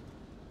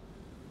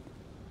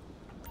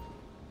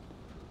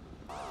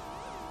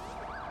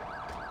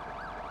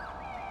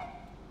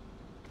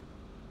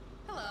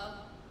 Hello.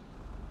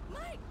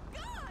 My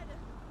God!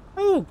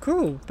 Oh,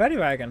 cool. Paddy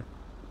wagon.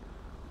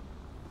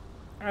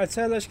 Alright,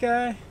 so let's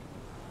go.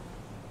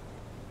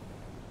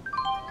 We've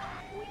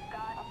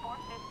got a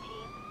 415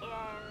 in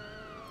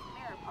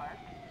Mirror Park.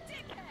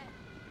 Dickhead!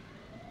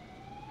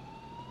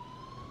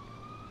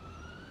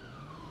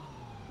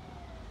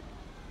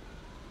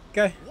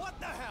 Go. What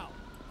the hell?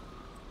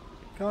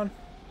 Come on.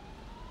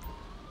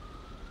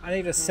 I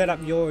need to set up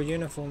your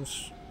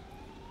uniforms.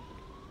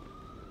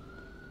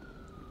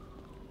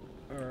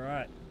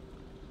 Alright.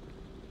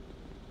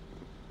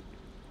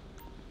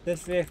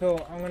 This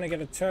vehicle, I'm gonna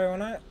get a tow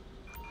on it.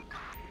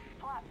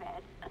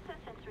 Flatbed.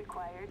 Assistance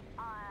required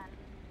on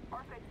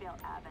Orchardville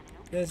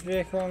Avenue. This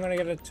vehicle, I'm gonna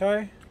get a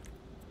tow.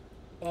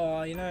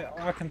 Oh, you know,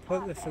 I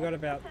completely forgot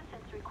about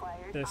Assistance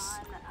required this.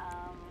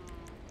 on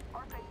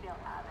Orchardville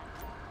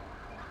Avenue.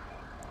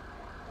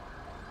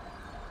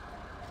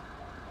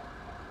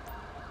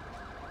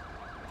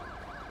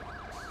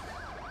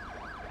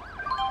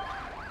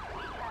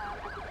 We have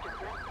a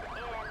disturbance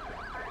in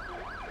Burton.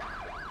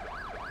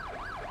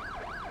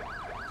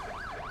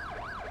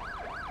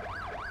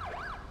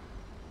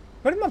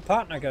 Where did my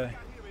partner go? Got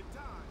here in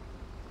time.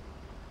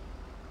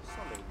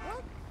 Somebody,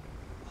 what?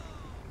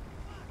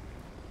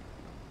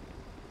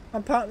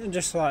 My partner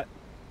just like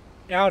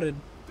outed.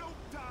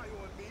 Don't die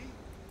on me.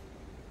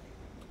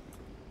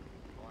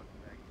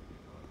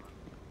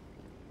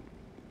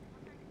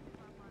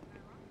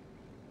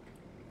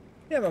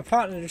 Yeah, my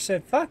partner just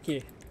said, fuck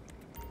you.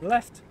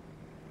 Left.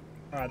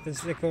 Alright,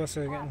 this vehicle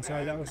also getting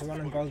towed. That was the one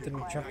involved in the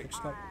traffic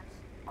stop.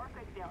 On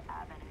Orchardville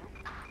Avenue.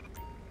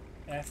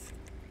 F.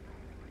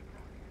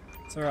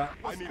 It's alright.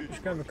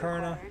 Just grab a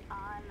coroner.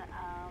 On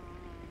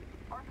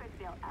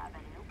Orchardville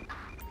Avenue.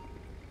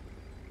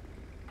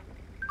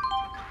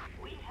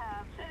 We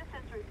have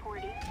citizens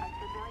reporting a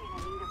civilian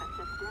in need of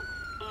assistance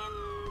in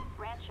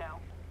Rancho.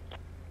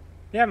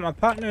 Yeah, my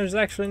partner is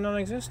actually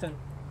non-existent.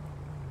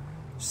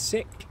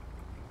 Sick.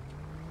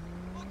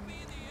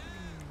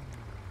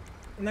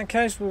 In that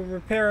case, we'll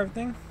repair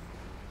everything.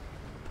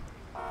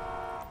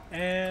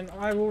 And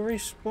I will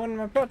respawn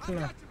my I partner.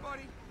 got you,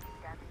 buddy.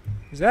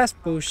 'Cause that's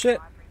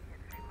bullshit.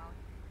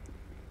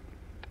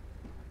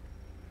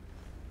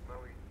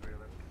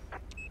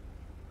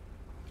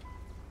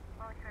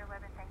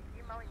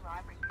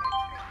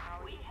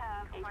 We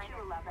have a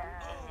 211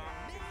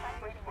 in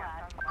Cypress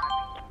Flat.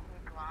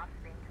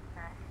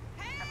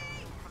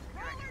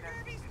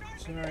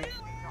 Sorry.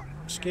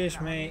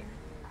 Excuse me.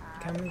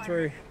 Coming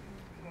through.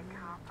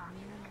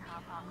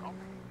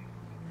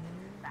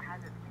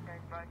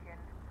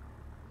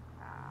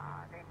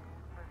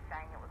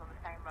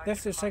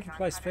 Theft has taken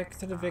place. Speak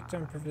to the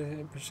victim.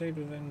 Proceed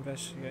with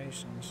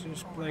investigations.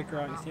 Just Blake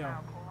right with you.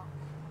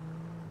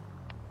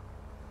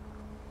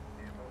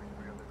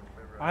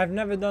 I've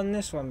never done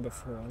this one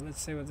before.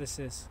 Let's see what this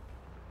is.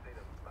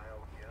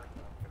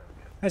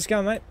 Let's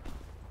go, mate.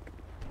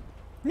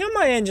 Now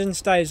my engine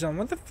stays on.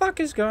 What the fuck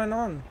is going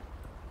on?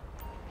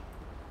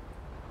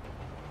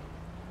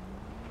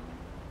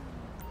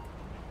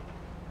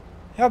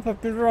 Help,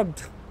 I've been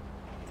robbed.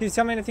 Can you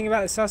tell me anything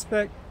about the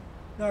suspect?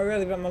 Not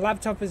really, but my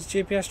laptop is a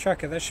GPS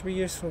tracker. That should be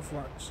useful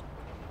for us.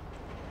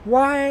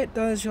 Why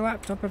does your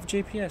laptop have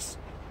GPS?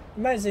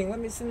 Amazing. Let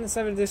me send this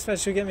over to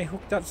dispatch to get me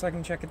hooked up so I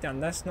can track it down.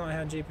 That's not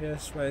how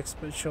GPS works,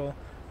 but sure.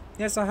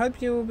 Yes, I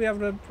hope you will be able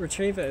to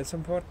retrieve it. It's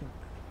important.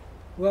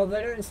 Well,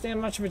 they don't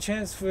stand much of a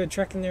chance for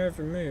tracking their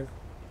every move.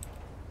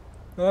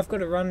 Well, I've got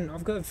to run.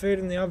 I've got food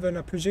in the oven.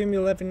 I presume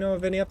you'll let me know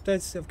of any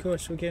updates. Of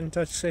course, we'll get in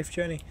touch. Safe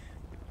journey.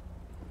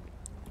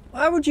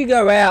 Why would you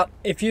go out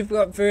if you've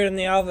got food in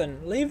the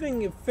oven?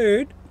 Leaving your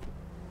food?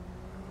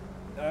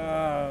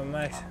 Oh,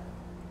 mate.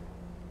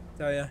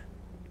 Tell ya.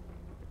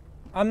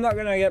 I'm not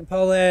going to get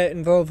Polair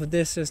involved with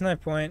this. There's no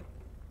point.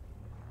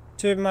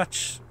 Too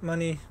much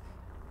money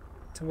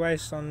to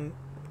waste on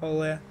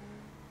Polair.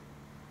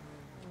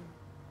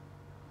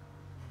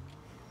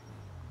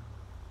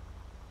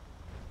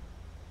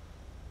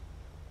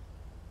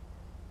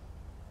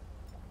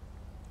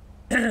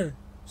 I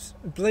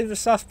believe the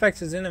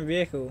suspect is in a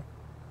vehicle.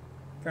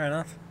 Fair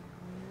enough.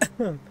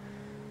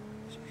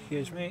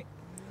 Excuse me.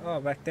 Oh,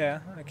 back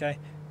there. Okay.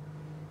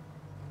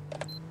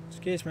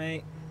 Excuse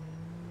me.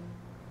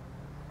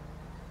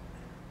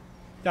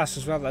 Just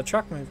as well that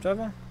truck moved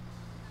over.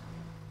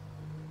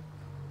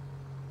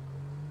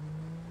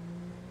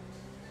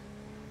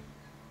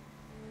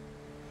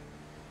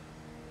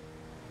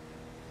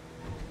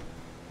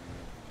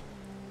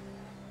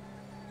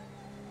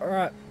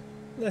 Alright,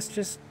 let's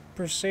just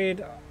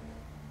proceed.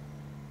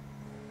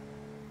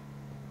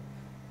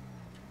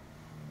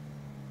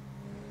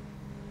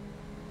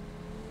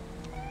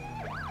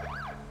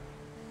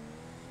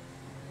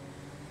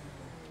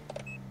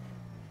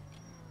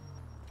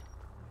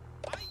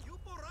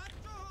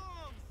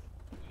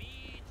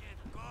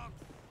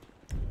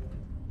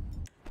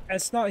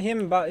 It's not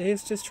him, but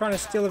he's just trying to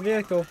steal a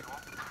vehicle.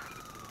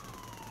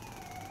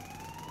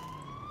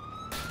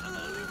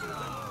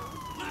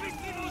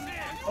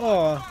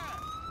 Oh.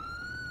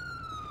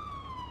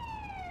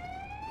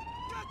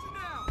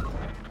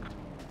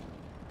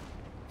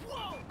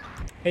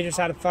 He just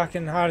had a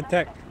fucking heart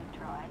attack.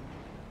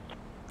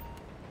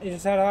 He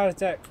just had a heart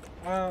attack.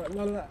 Attention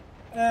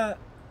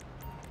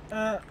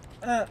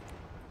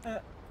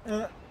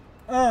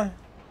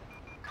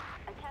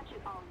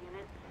all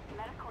units.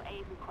 Medical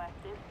aid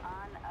requested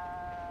on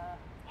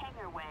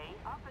Hangar Way.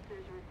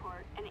 Officers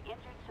report an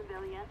injured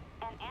civilian.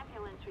 An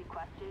ambulance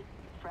requested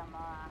from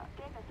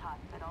Davis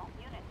Hospital.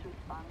 Units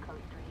respond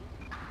code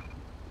 3.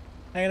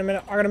 Hang on a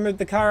minute, I gotta move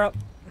the car up.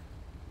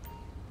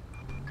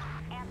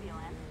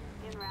 Ambulance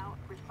en route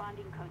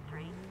responding code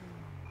 3.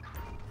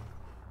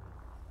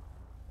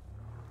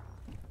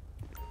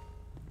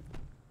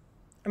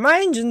 And my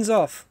engine's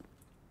off.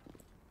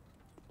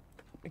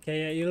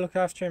 Okay, yeah, you look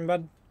after him,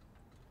 bud.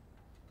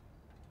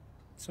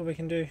 That's all we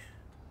can do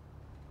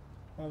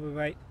while we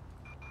wait.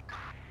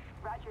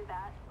 Roger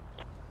that.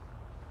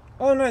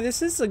 Oh no,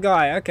 this is the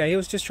guy. Okay, he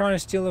was just trying to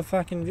steal a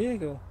fucking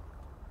vehicle.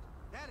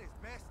 That is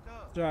messed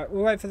up. Right,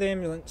 we'll wait for the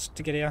ambulance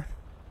to get here.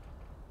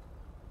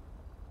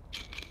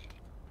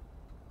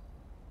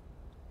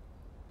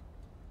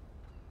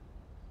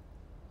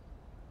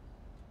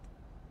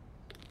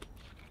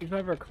 He's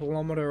over a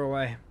kilometer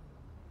away.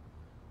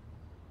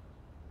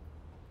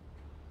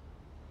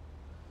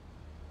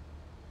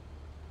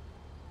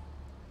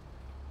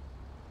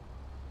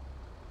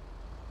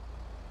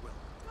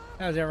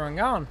 How's everyone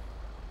going?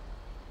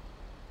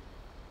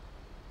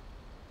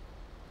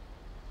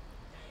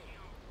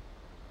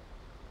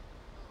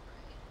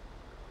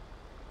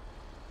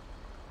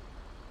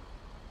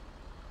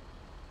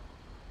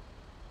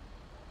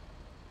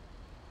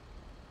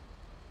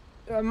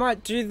 I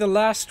might do the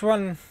last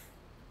one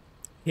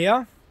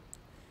here.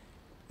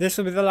 This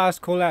will be the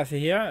last call out for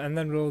here, and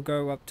then we'll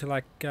go up to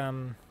like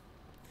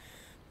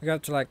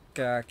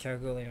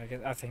Kalgoorlie,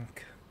 I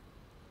think.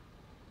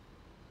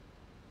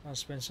 I'll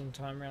spend some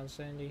time around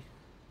Sandy.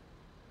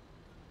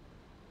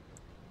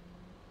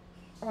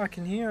 Oh, I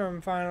can hear him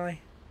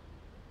finally.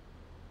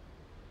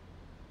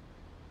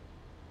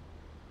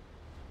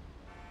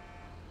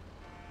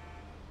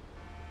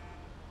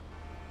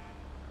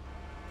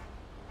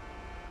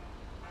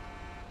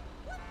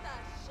 What the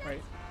shit?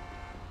 Wait.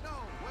 No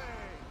way.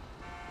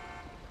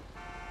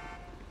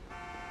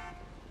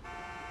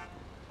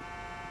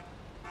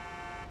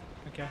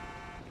 Okay.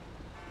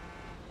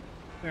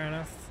 Fair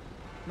enough.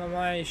 Not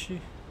my issue.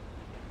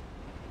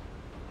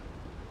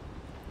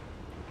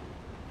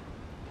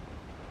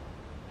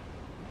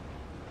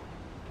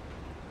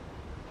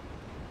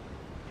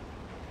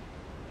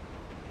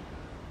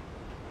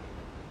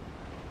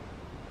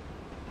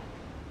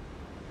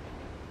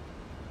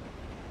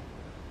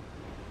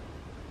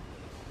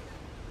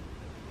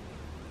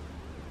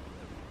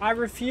 I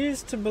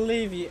refuse to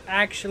believe you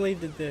actually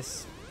did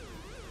this.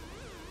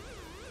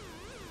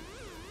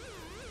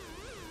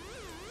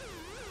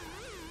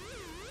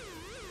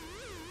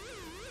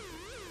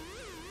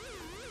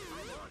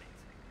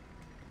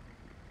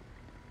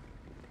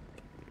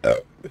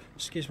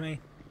 Excuse me.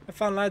 Have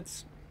fun,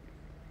 lads.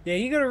 Yeah,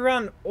 you gotta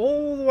run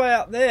all the way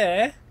up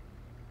there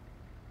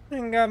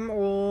and come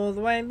all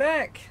the way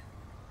back.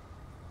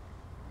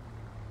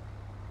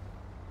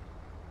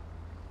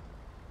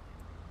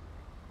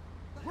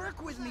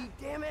 Work with me,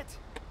 damn it.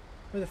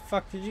 Where the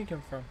fuck did you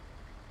come from?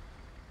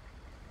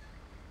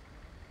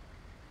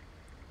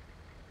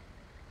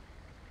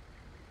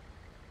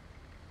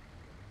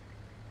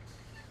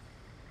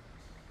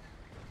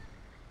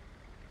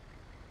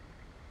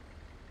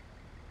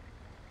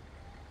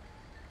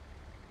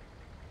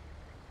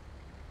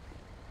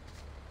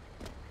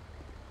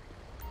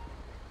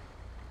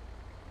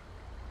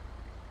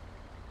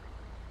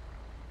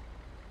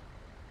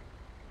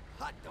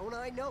 Hot, don't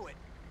I know it?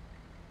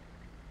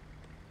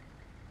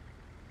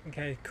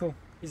 Okay, cool.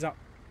 He's up.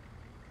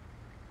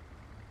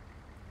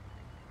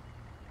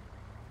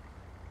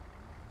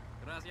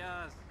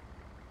 Gracias.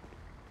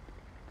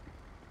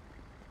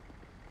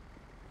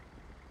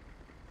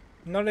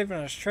 Not even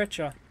a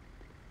stretcher.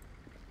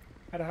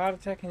 Had a heart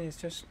attack and he's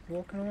just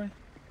walking away.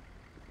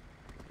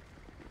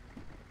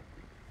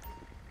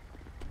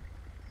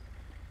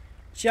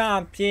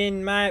 Jump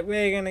in, mate.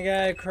 We're gonna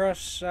go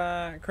across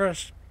the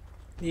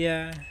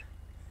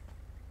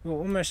we're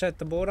almost at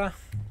the border.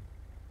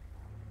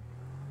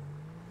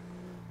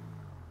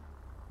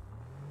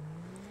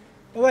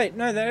 Oh wait,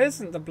 no, that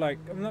isn't the bloke.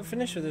 I'm not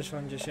finished with this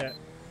one just yet.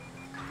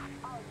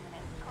 All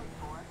units code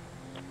 4.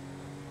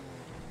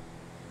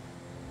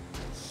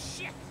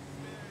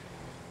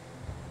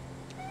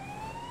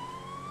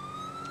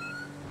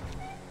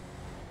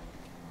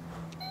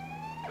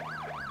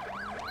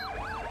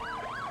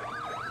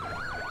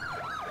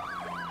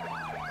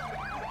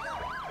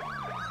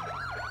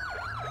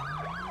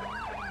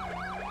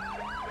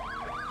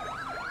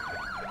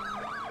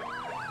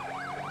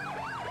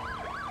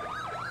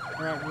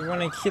 Right, we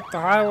want to hit the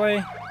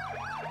highway.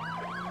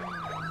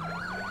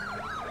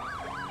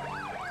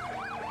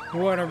 We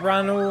want to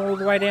run all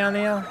the way down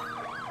here.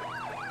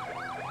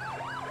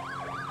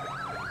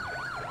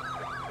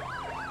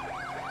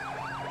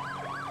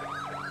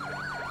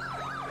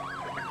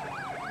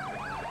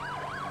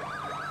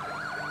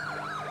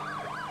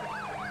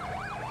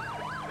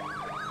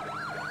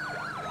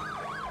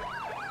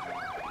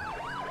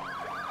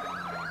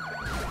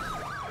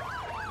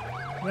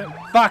 Don't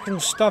fucking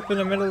stop in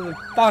the middle of the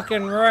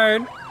fucking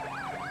road.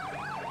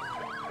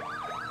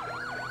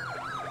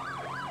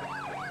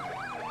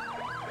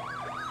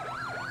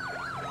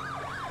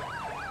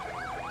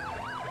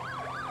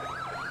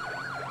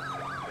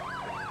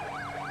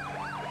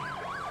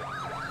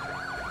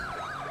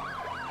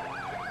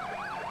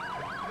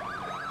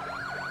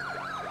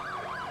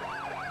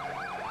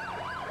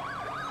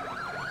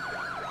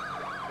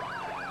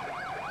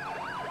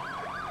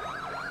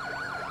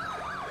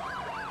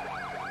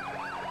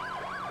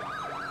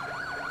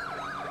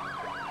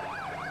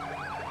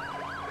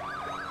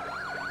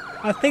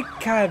 I think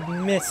I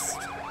missed.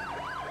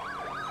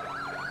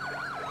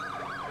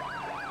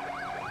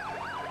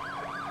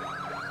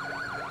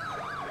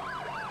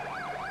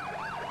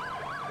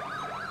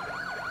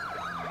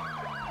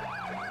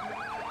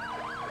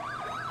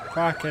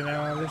 Fucking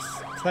hell, this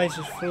place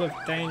is full of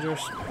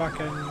dangerous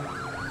fucking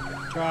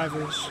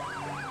drivers.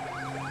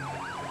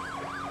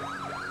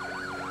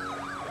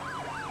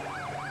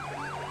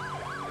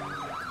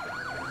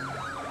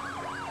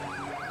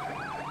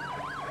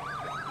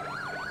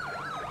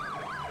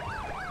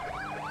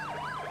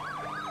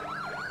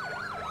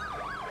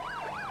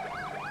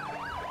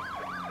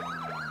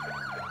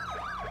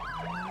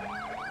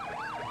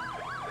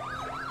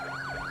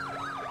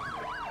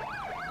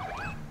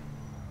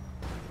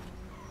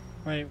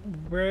 Wait,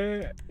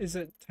 where is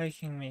it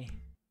taking me?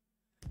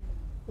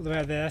 All the way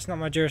out there, that's not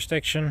my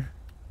jurisdiction.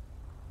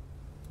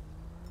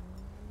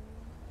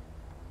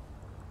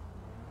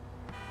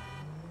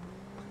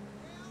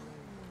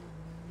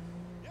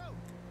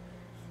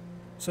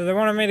 So they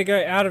wanted me to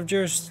go out of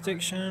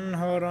jurisdiction.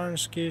 Hold on,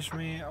 excuse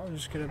me. I'm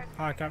just gonna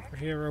park up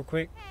here real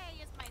quick.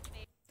 Hey, it's my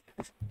face.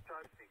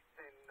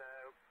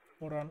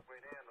 Hold on.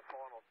 We're now in the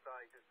final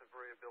stages of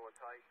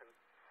rehabilitation.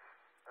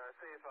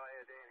 CFA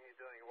are down here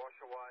doing a wash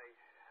away.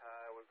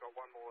 We've got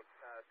one more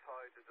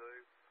tow to do.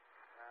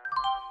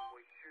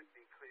 We should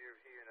be clear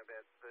of here in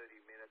about 30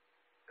 minutes,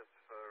 just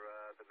for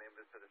the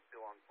members that are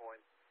still on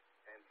point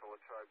and for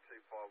Latrobe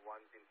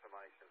 251's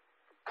information.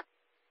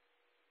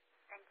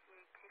 Thank you.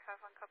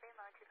 251 copy.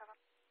 Line 251.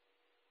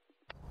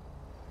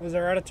 Was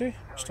there attitude?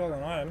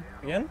 Stolen item.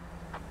 Again?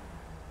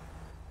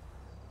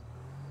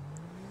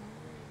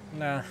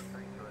 Nah.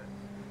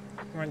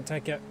 Won't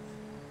take it.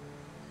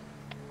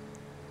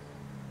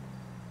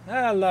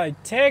 Hello,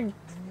 Tig.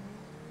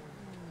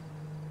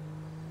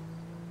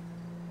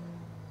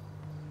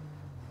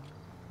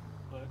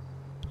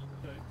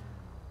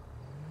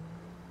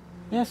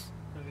 Yes.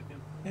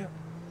 Yeah.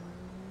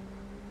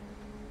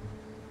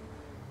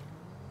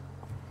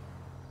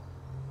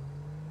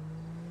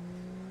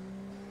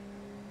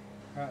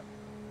 Right.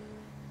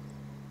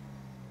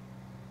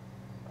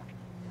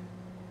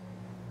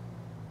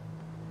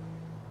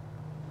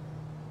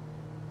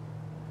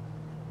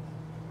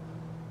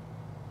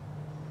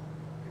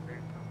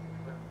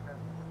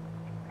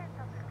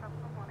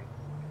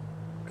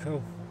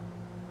 Cool.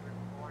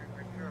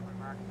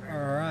 All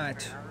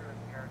right.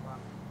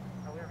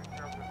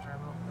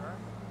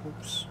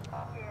 Oops.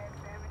 Yeah,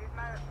 Sam, it is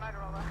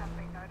Motorola have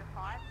been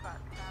notified, but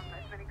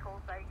as many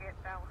calls they get,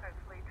 they'll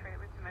hopefully treat it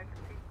with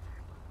emergency.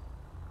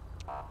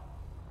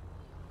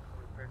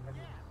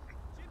 Jimmy,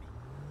 is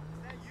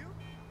that you?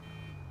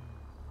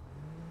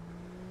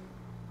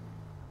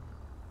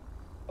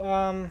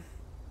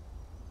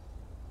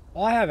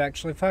 I have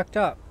actually fucked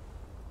up.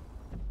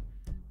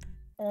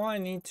 I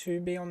need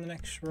to be on the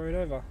next road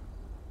over.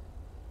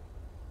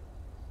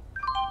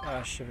 Oh,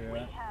 I should be We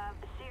right. have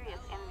a serious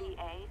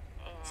MVA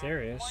and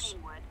Serious?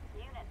 Morningwood.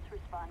 Units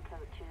respond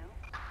code 2.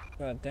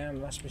 God damn,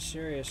 must be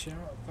serious. You know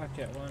what? Fuck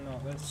it, why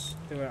not? Let's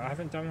do it. I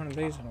haven't done one of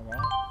these in a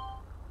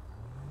while.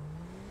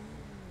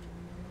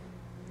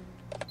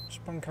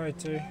 Spawn code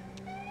 2.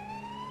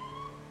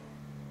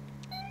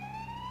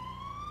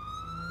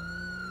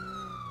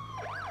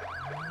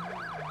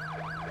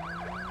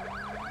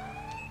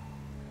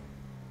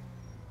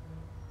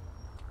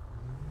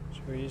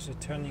 Should we use a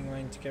turning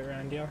lane to get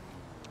around here?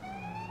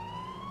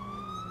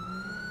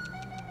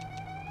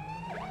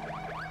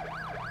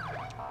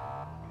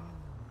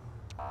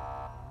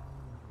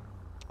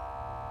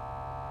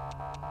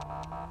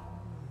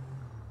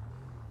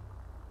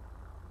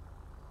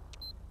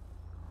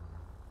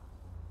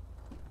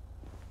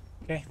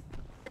 Okay.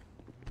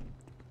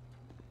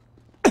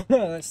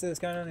 Let's see what's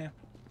going on here.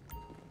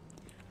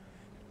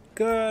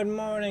 Good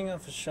morning,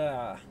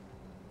 officer.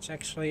 It's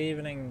actually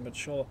evening, but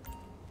sure.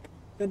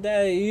 Good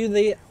day, are you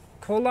the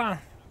caller?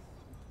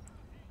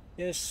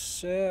 Yes,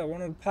 sir. I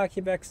wanted to park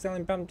you back,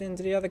 accidentally bumped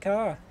into the other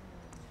car.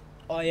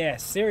 Oh yeah,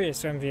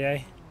 serious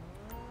MVA.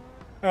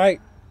 Alright,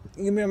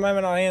 give me a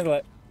moment, I'll handle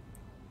it.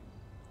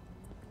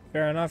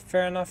 Fair enough,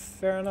 fair enough,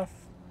 fair enough.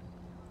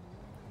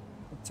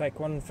 We'll take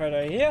one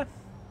photo here.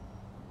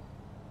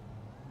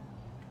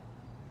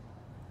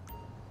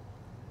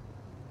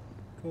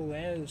 Cool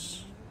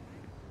as.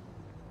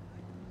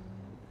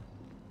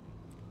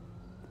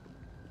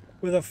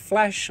 With a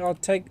flash, I'll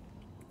take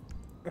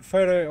a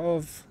photo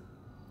of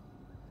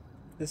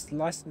this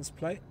license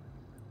plate.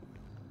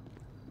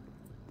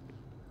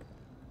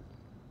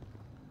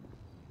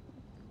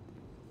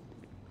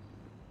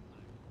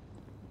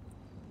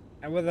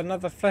 And with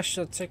another flash,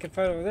 I'll take a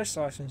photo of this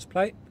license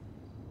plate.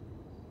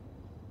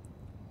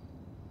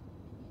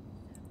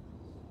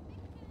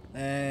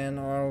 And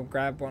I'll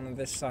grab one of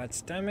this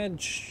side's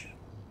damage.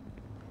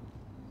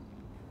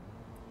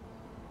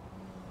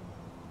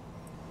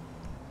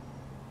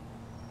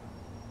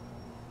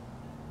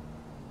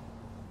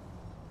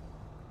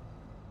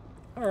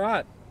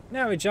 Alright,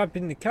 now we jump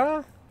in the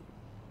car.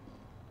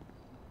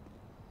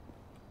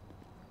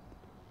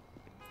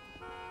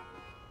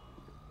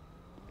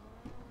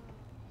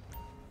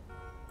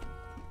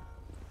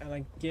 And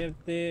I give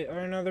the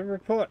owner the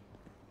report.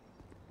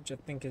 Which I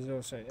think is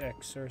also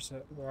X, or is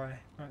it Y?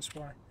 No, it's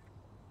Y.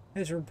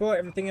 Here's a report,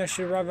 everything else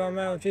should arrive on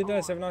mail in a few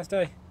days. Have a nice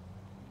day.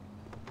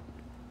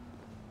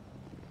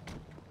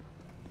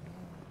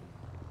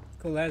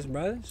 Cool as,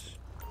 brothers.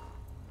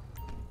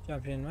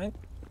 Jump in, mate.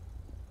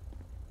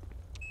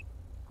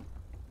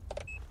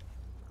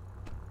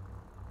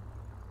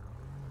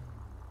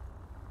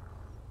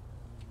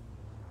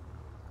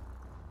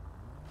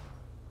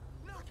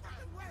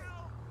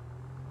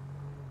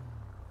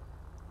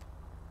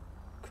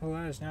 Cool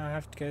as, now I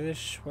have to go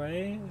this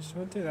way, so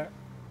we'll do that.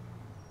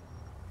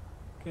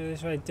 Go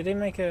this way. Did he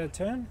make a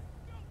turn?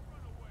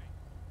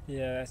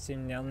 Yeah, that's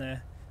him down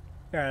there.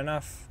 Fair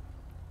enough.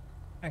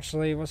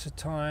 Actually, what's the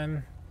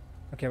time?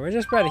 Okay, we're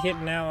just about to hit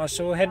an hour,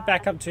 so we'll head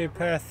back up to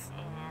Perth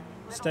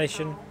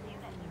Station.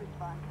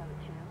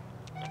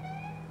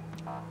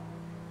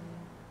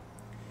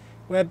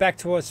 We're back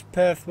towards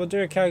Perth. We'll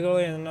do a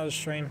Kalgoorlie and another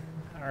stream,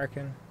 I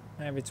reckon.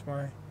 Maybe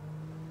tomorrow.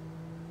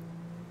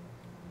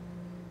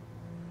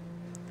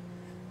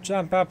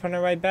 Jump up on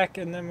our way back,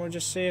 and then we'll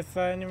just see if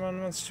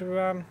anyone wants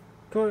to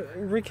go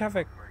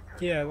recover.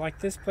 Yeah, like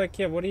this bloke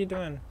here. What are you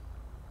doing?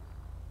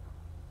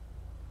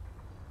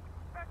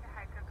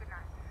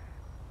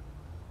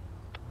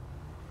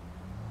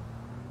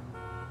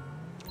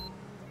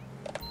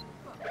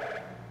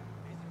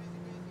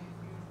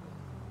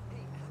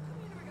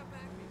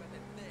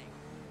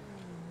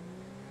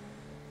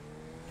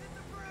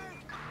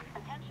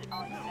 Attention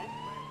all units.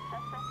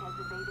 Suspect has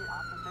evaded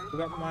officers. We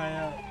got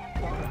my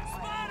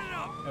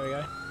there we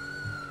go.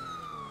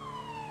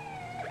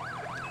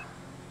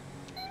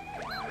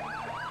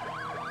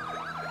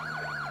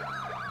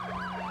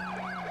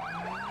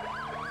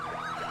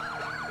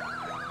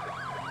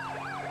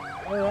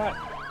 Alright.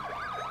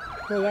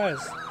 Cool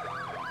as.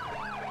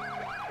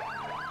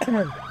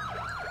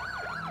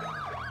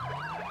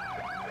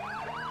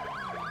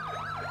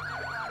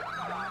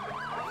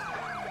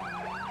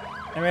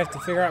 And we have to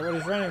figure out what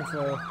he's running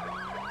for.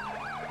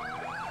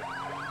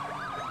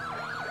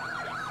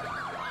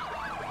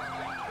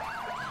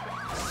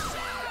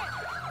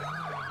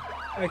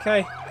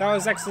 Okay, that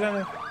was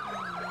accidental.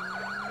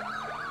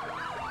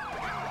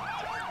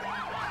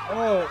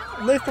 Oh,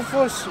 lethal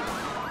force.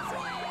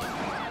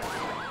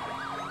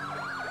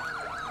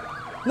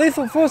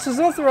 Lethal force is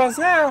authorized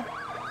now.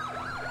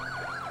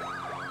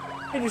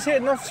 He just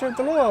hit an officer of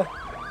the law.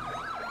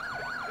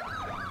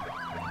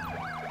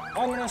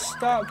 I'm gonna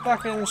start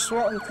fucking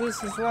swatting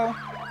this as well.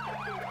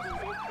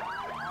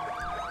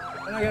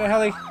 And I got a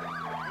heli.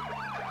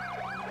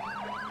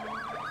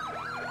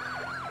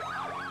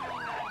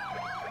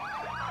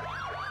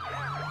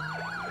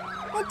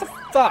 What the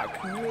fuck?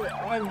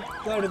 I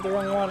loaded the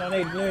wrong one. I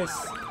need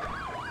noose.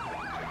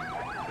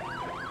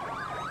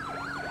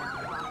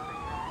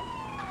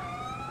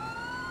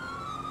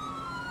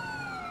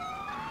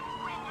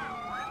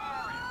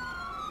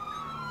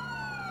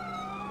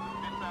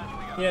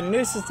 Yeah,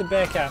 noose is the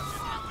backup.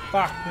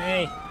 Fuck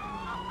me.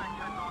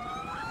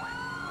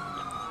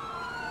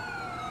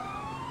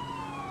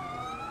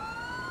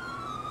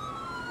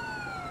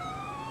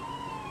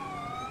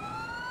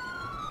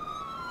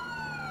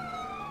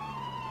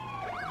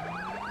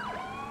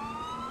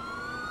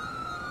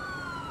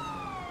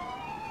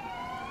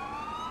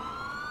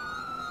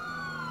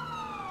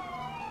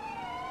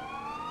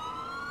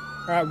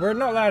 Alright, we're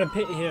not allowed to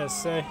pit here,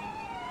 so...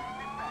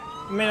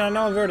 I mean, I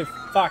know I've already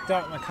fucked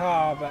up my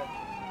car, but...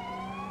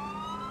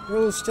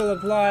 rules still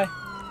apply.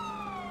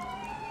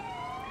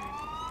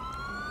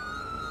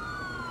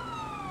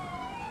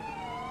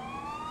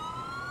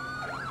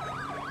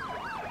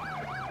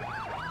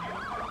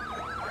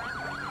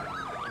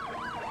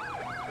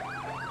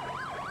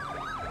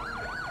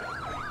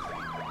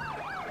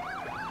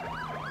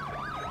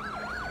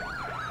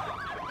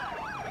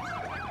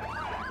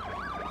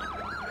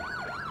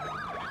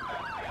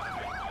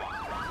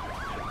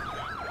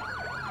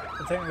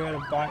 I think we got a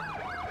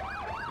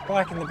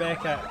bike in the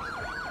back out.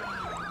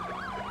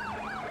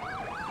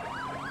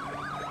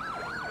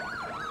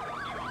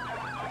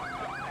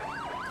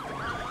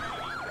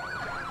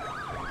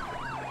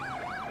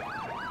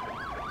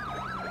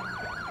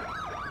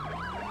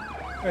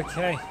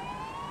 Okay.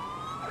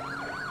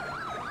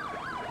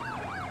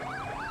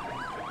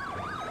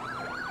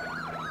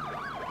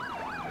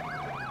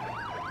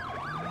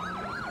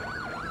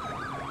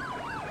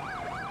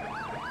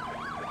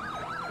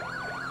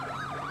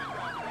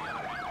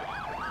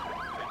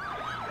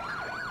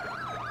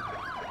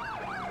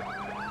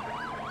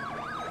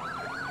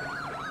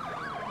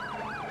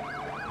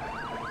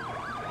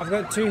 I've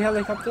got 2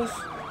 helicopters.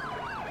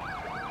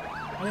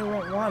 I only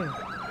want 1.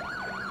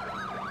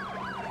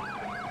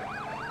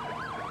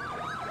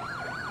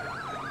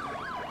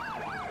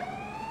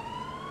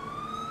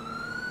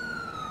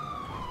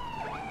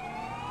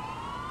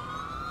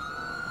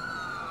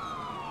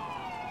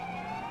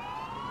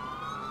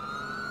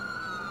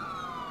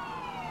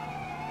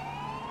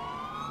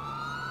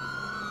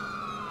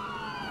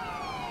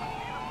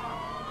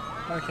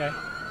 Okay.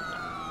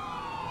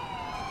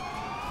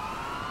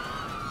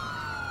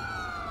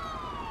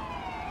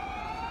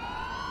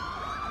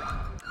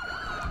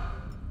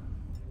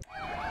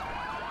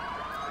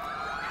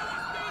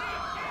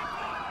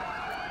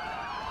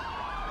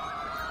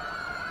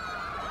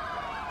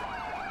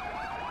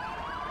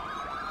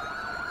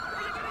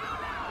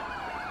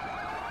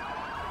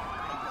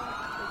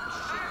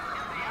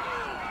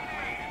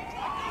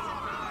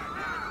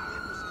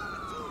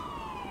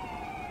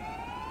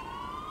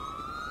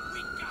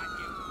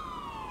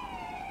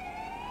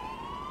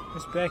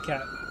 It's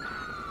Bearcat. Attention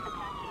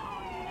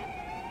all units.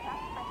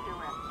 Suspect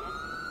arrested.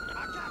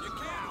 You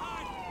can't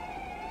hide!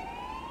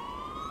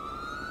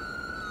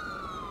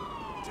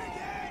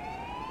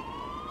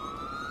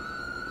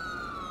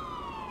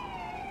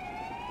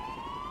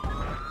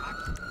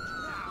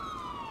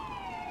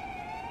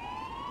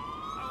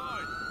 How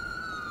are you?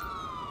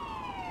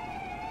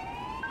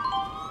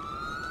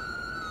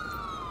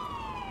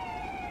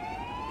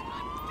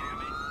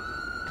 Damn it!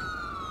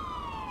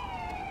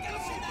 Get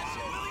see that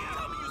shit, will you?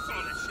 Tell me you saw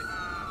that shit.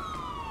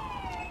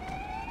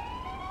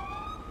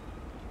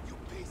 You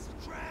piece of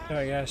trash! There,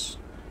 I guess.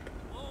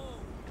 Oh.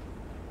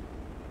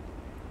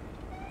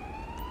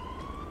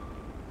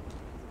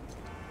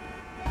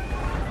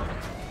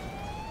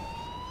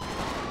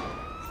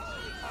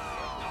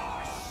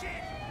 Oh,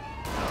 shit!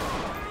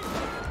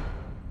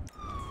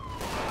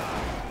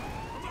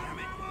 Damn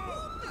it!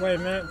 Wait a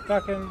minute,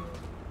 fucking.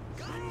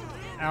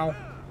 Ow.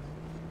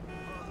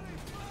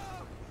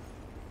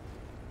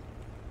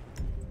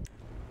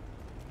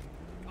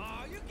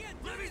 Oh, you get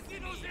let me see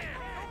those there!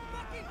 Don't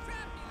fucking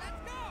trap me, let's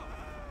go!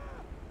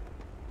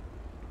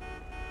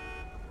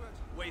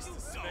 Waste of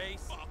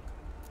space.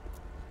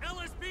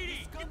 LSPD,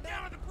 get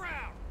down on the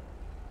ground!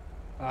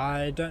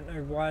 I don't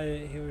know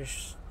why he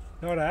was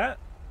shot at.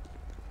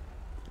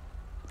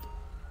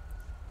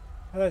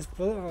 Oh, those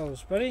bullet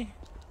holes, buddy.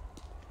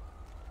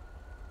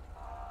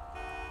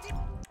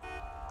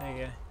 There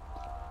you go.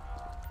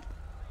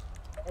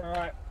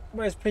 Alright,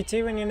 where's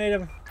PT when you need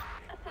him?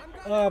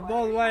 Oh,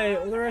 by the way,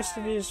 all the rest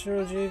of you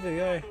are due to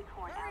go.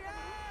 Bighorn Avenue.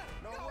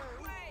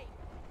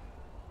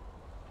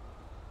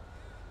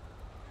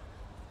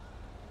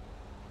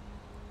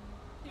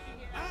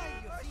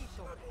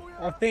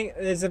 I think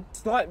there's a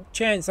slight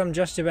chance I'm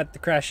just about to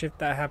crash. If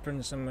that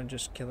happens, I'm gonna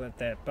just kill it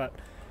there, but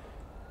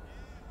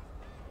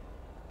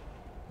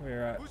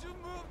we're right.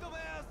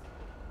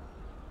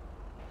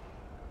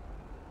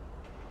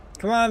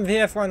 Come on,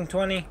 VF-120.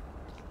 Strawberry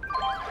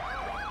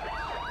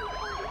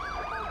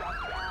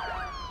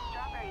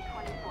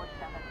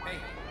 24/7. Hey.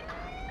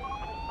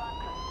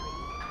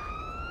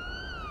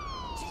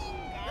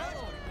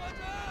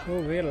 Oh,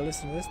 we gotta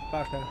listen to this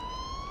fucker.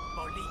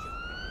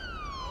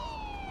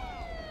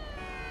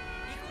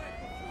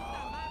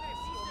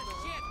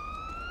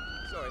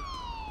 Sorry.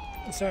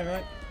 Sorry,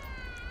 mate.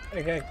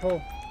 Okay,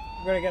 cool.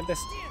 We gotta get this.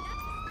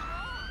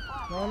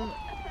 One.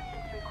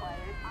 Assistance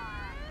required on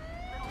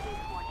Little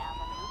Bighorn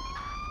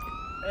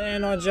Avenue.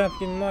 And I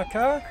jump in my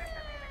car.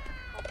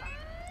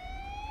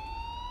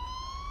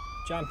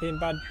 Jump in,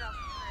 bud.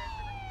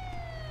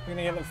 We're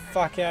gonna get the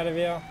fuck out of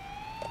here.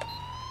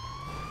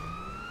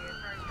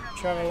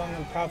 Travel along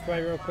the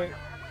pathway real quick.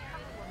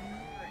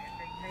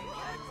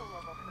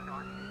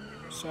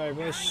 Sorry,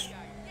 boys.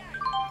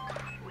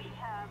 We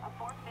have a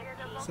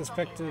 450.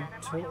 Suspected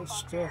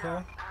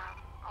stalker.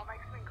 I'll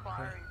make some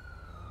inquiries.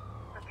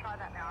 Let's try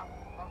that now.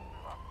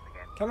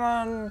 Again. Come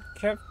on,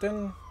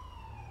 Captain.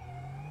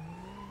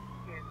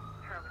 Yes,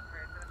 Travis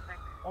Resident,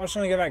 thanks. I just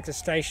want to go back to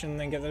station and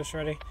then get this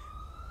ready.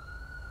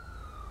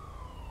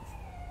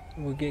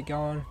 We'll get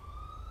going.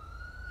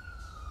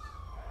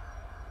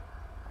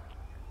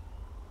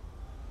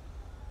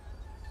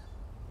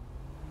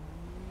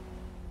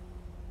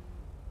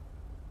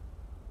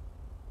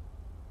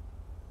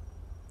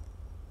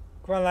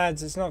 Come on,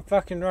 lads, it's not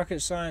fucking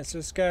rocket science,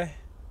 let's go.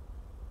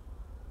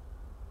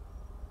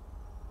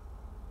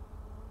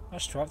 My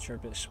stripes are a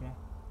bit small.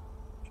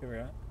 Should be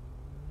right.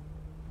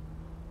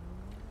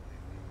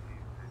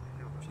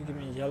 If you give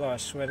me yellow, I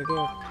swear to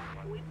God.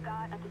 We've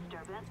got a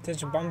disturbance.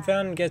 Potential bomb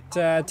found, get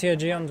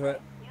TRG onto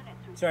it.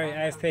 Units Sorry,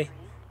 respond AFP.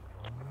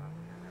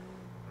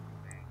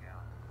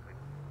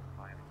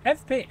 to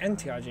AFP and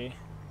TRG.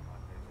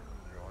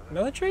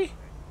 Military?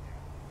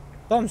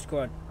 Bomb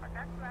squad.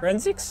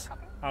 Forensics?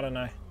 I don't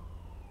know.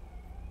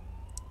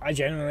 I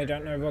genuinely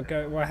don't know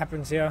what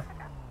happens here.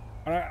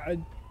 I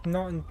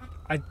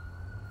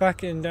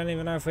fucking don't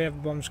even know if we have a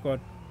bomb squad.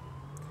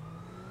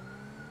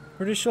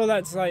 Pretty sure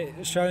that's like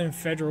Australian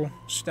federal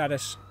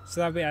status.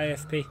 So that'll be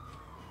AFP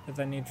that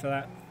they need for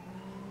that.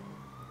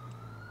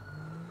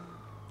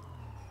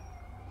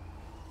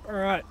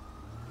 Alright.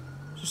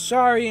 So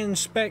sorry,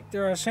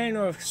 Inspector. I seem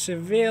to have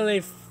severely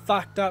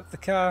fucked up the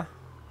car.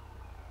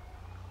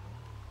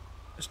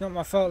 It's not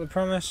my fault, I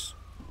promise.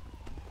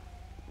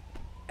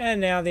 And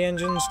now the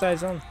engine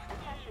stays on.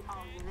 Attention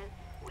all units.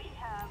 We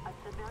have a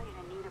civilian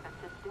in need of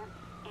assistance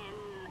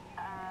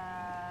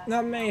in,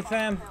 Not me,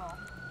 fam.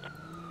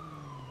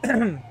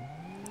 I'm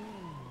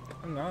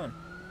gone.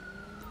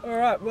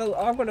 Alright, well,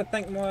 I've got to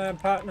thank my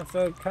partner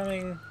for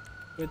coming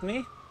with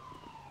me.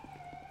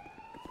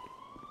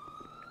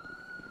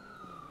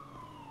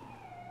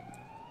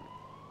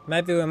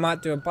 Maybe we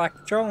might do a bike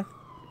patrol.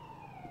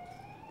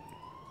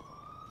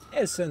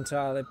 It's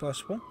entirely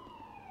possible.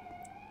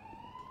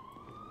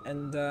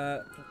 And, I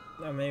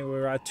mean, we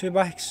ride 2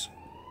 bikes.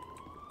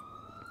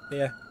 But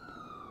yeah.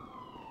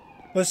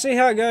 We'll see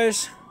how it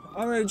goes.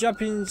 I'm going to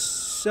jump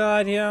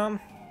inside here.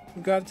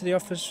 Go up to the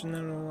office and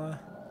then we'll,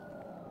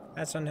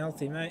 that's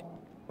unhealthy, mate.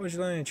 What you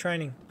learning in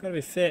training? Gotta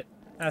be fit.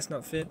 That's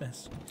not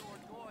fitness.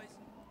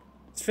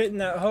 It's fitting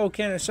that whole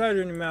can of soda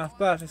in your mouth,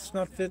 but it's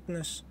not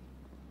fitness.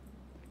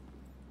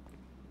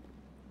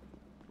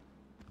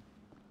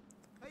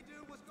 Hey,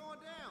 dude, what's going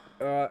down?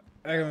 Alright,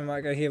 I reckon we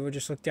might go here. We'll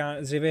just look down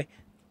at ZB.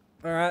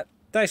 Alright,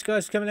 thanks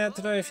guys for coming out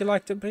today. If you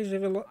liked it, please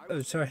leave a like.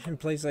 Oh, sorry,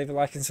 please leave a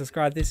like and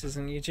subscribe. This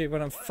isn't YouTube,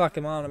 what I'm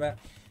fucking on about.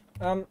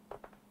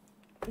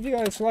 If you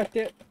guys liked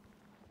it,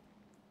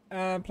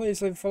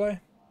 please leave a follow.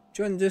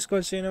 Join the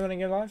Discord so you know when I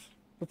go live.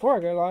 Before I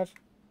go live.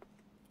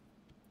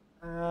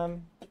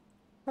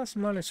 Plus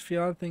and minus a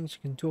few other things.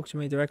 You can talk to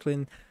me directly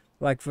in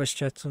like voice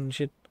chats and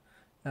shit.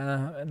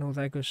 And all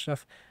that good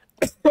stuff.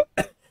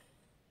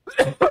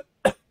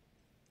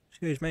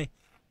 Excuse me.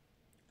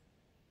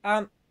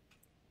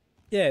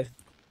 Yeah.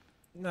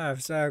 No,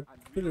 it's a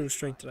good little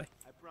stream today.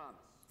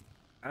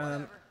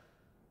 I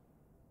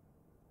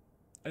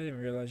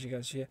didn't realise you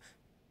guys were here.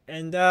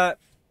 And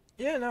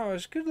yeah, no,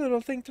 it's a good little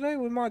thing today.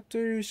 We might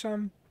do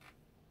some.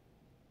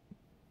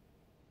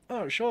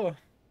 Oh, sure.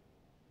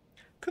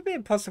 Could be a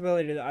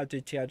possibility that I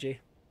do TRG.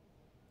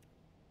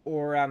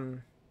 Or I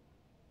don't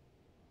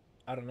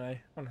know,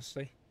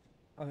 honestly.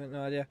 I have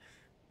no idea.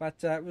 But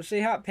we'll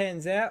see how it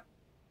pans out.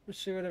 We'll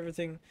see what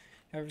everything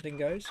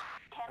goes.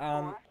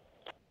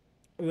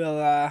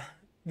 We'll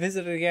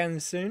visit it again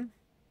soon.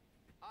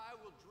 I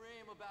will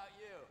dream about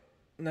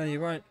you. No,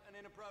 you won't. An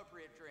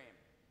inappropriate dream.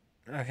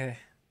 Okay,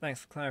 thanks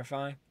for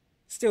clarifying.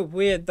 Still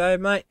weird though,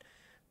 mate.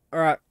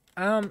 Alright,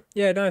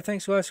 yeah, no,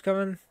 thanks guys for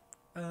coming.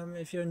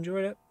 If you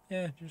enjoyed it,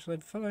 yeah, just leave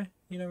a follow.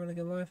 You know when I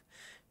go live.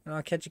 And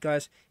I'll catch you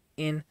guys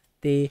in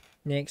the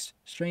next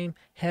stream.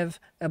 Have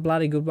a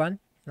bloody good one.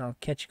 And I'll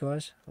catch you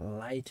guys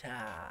later.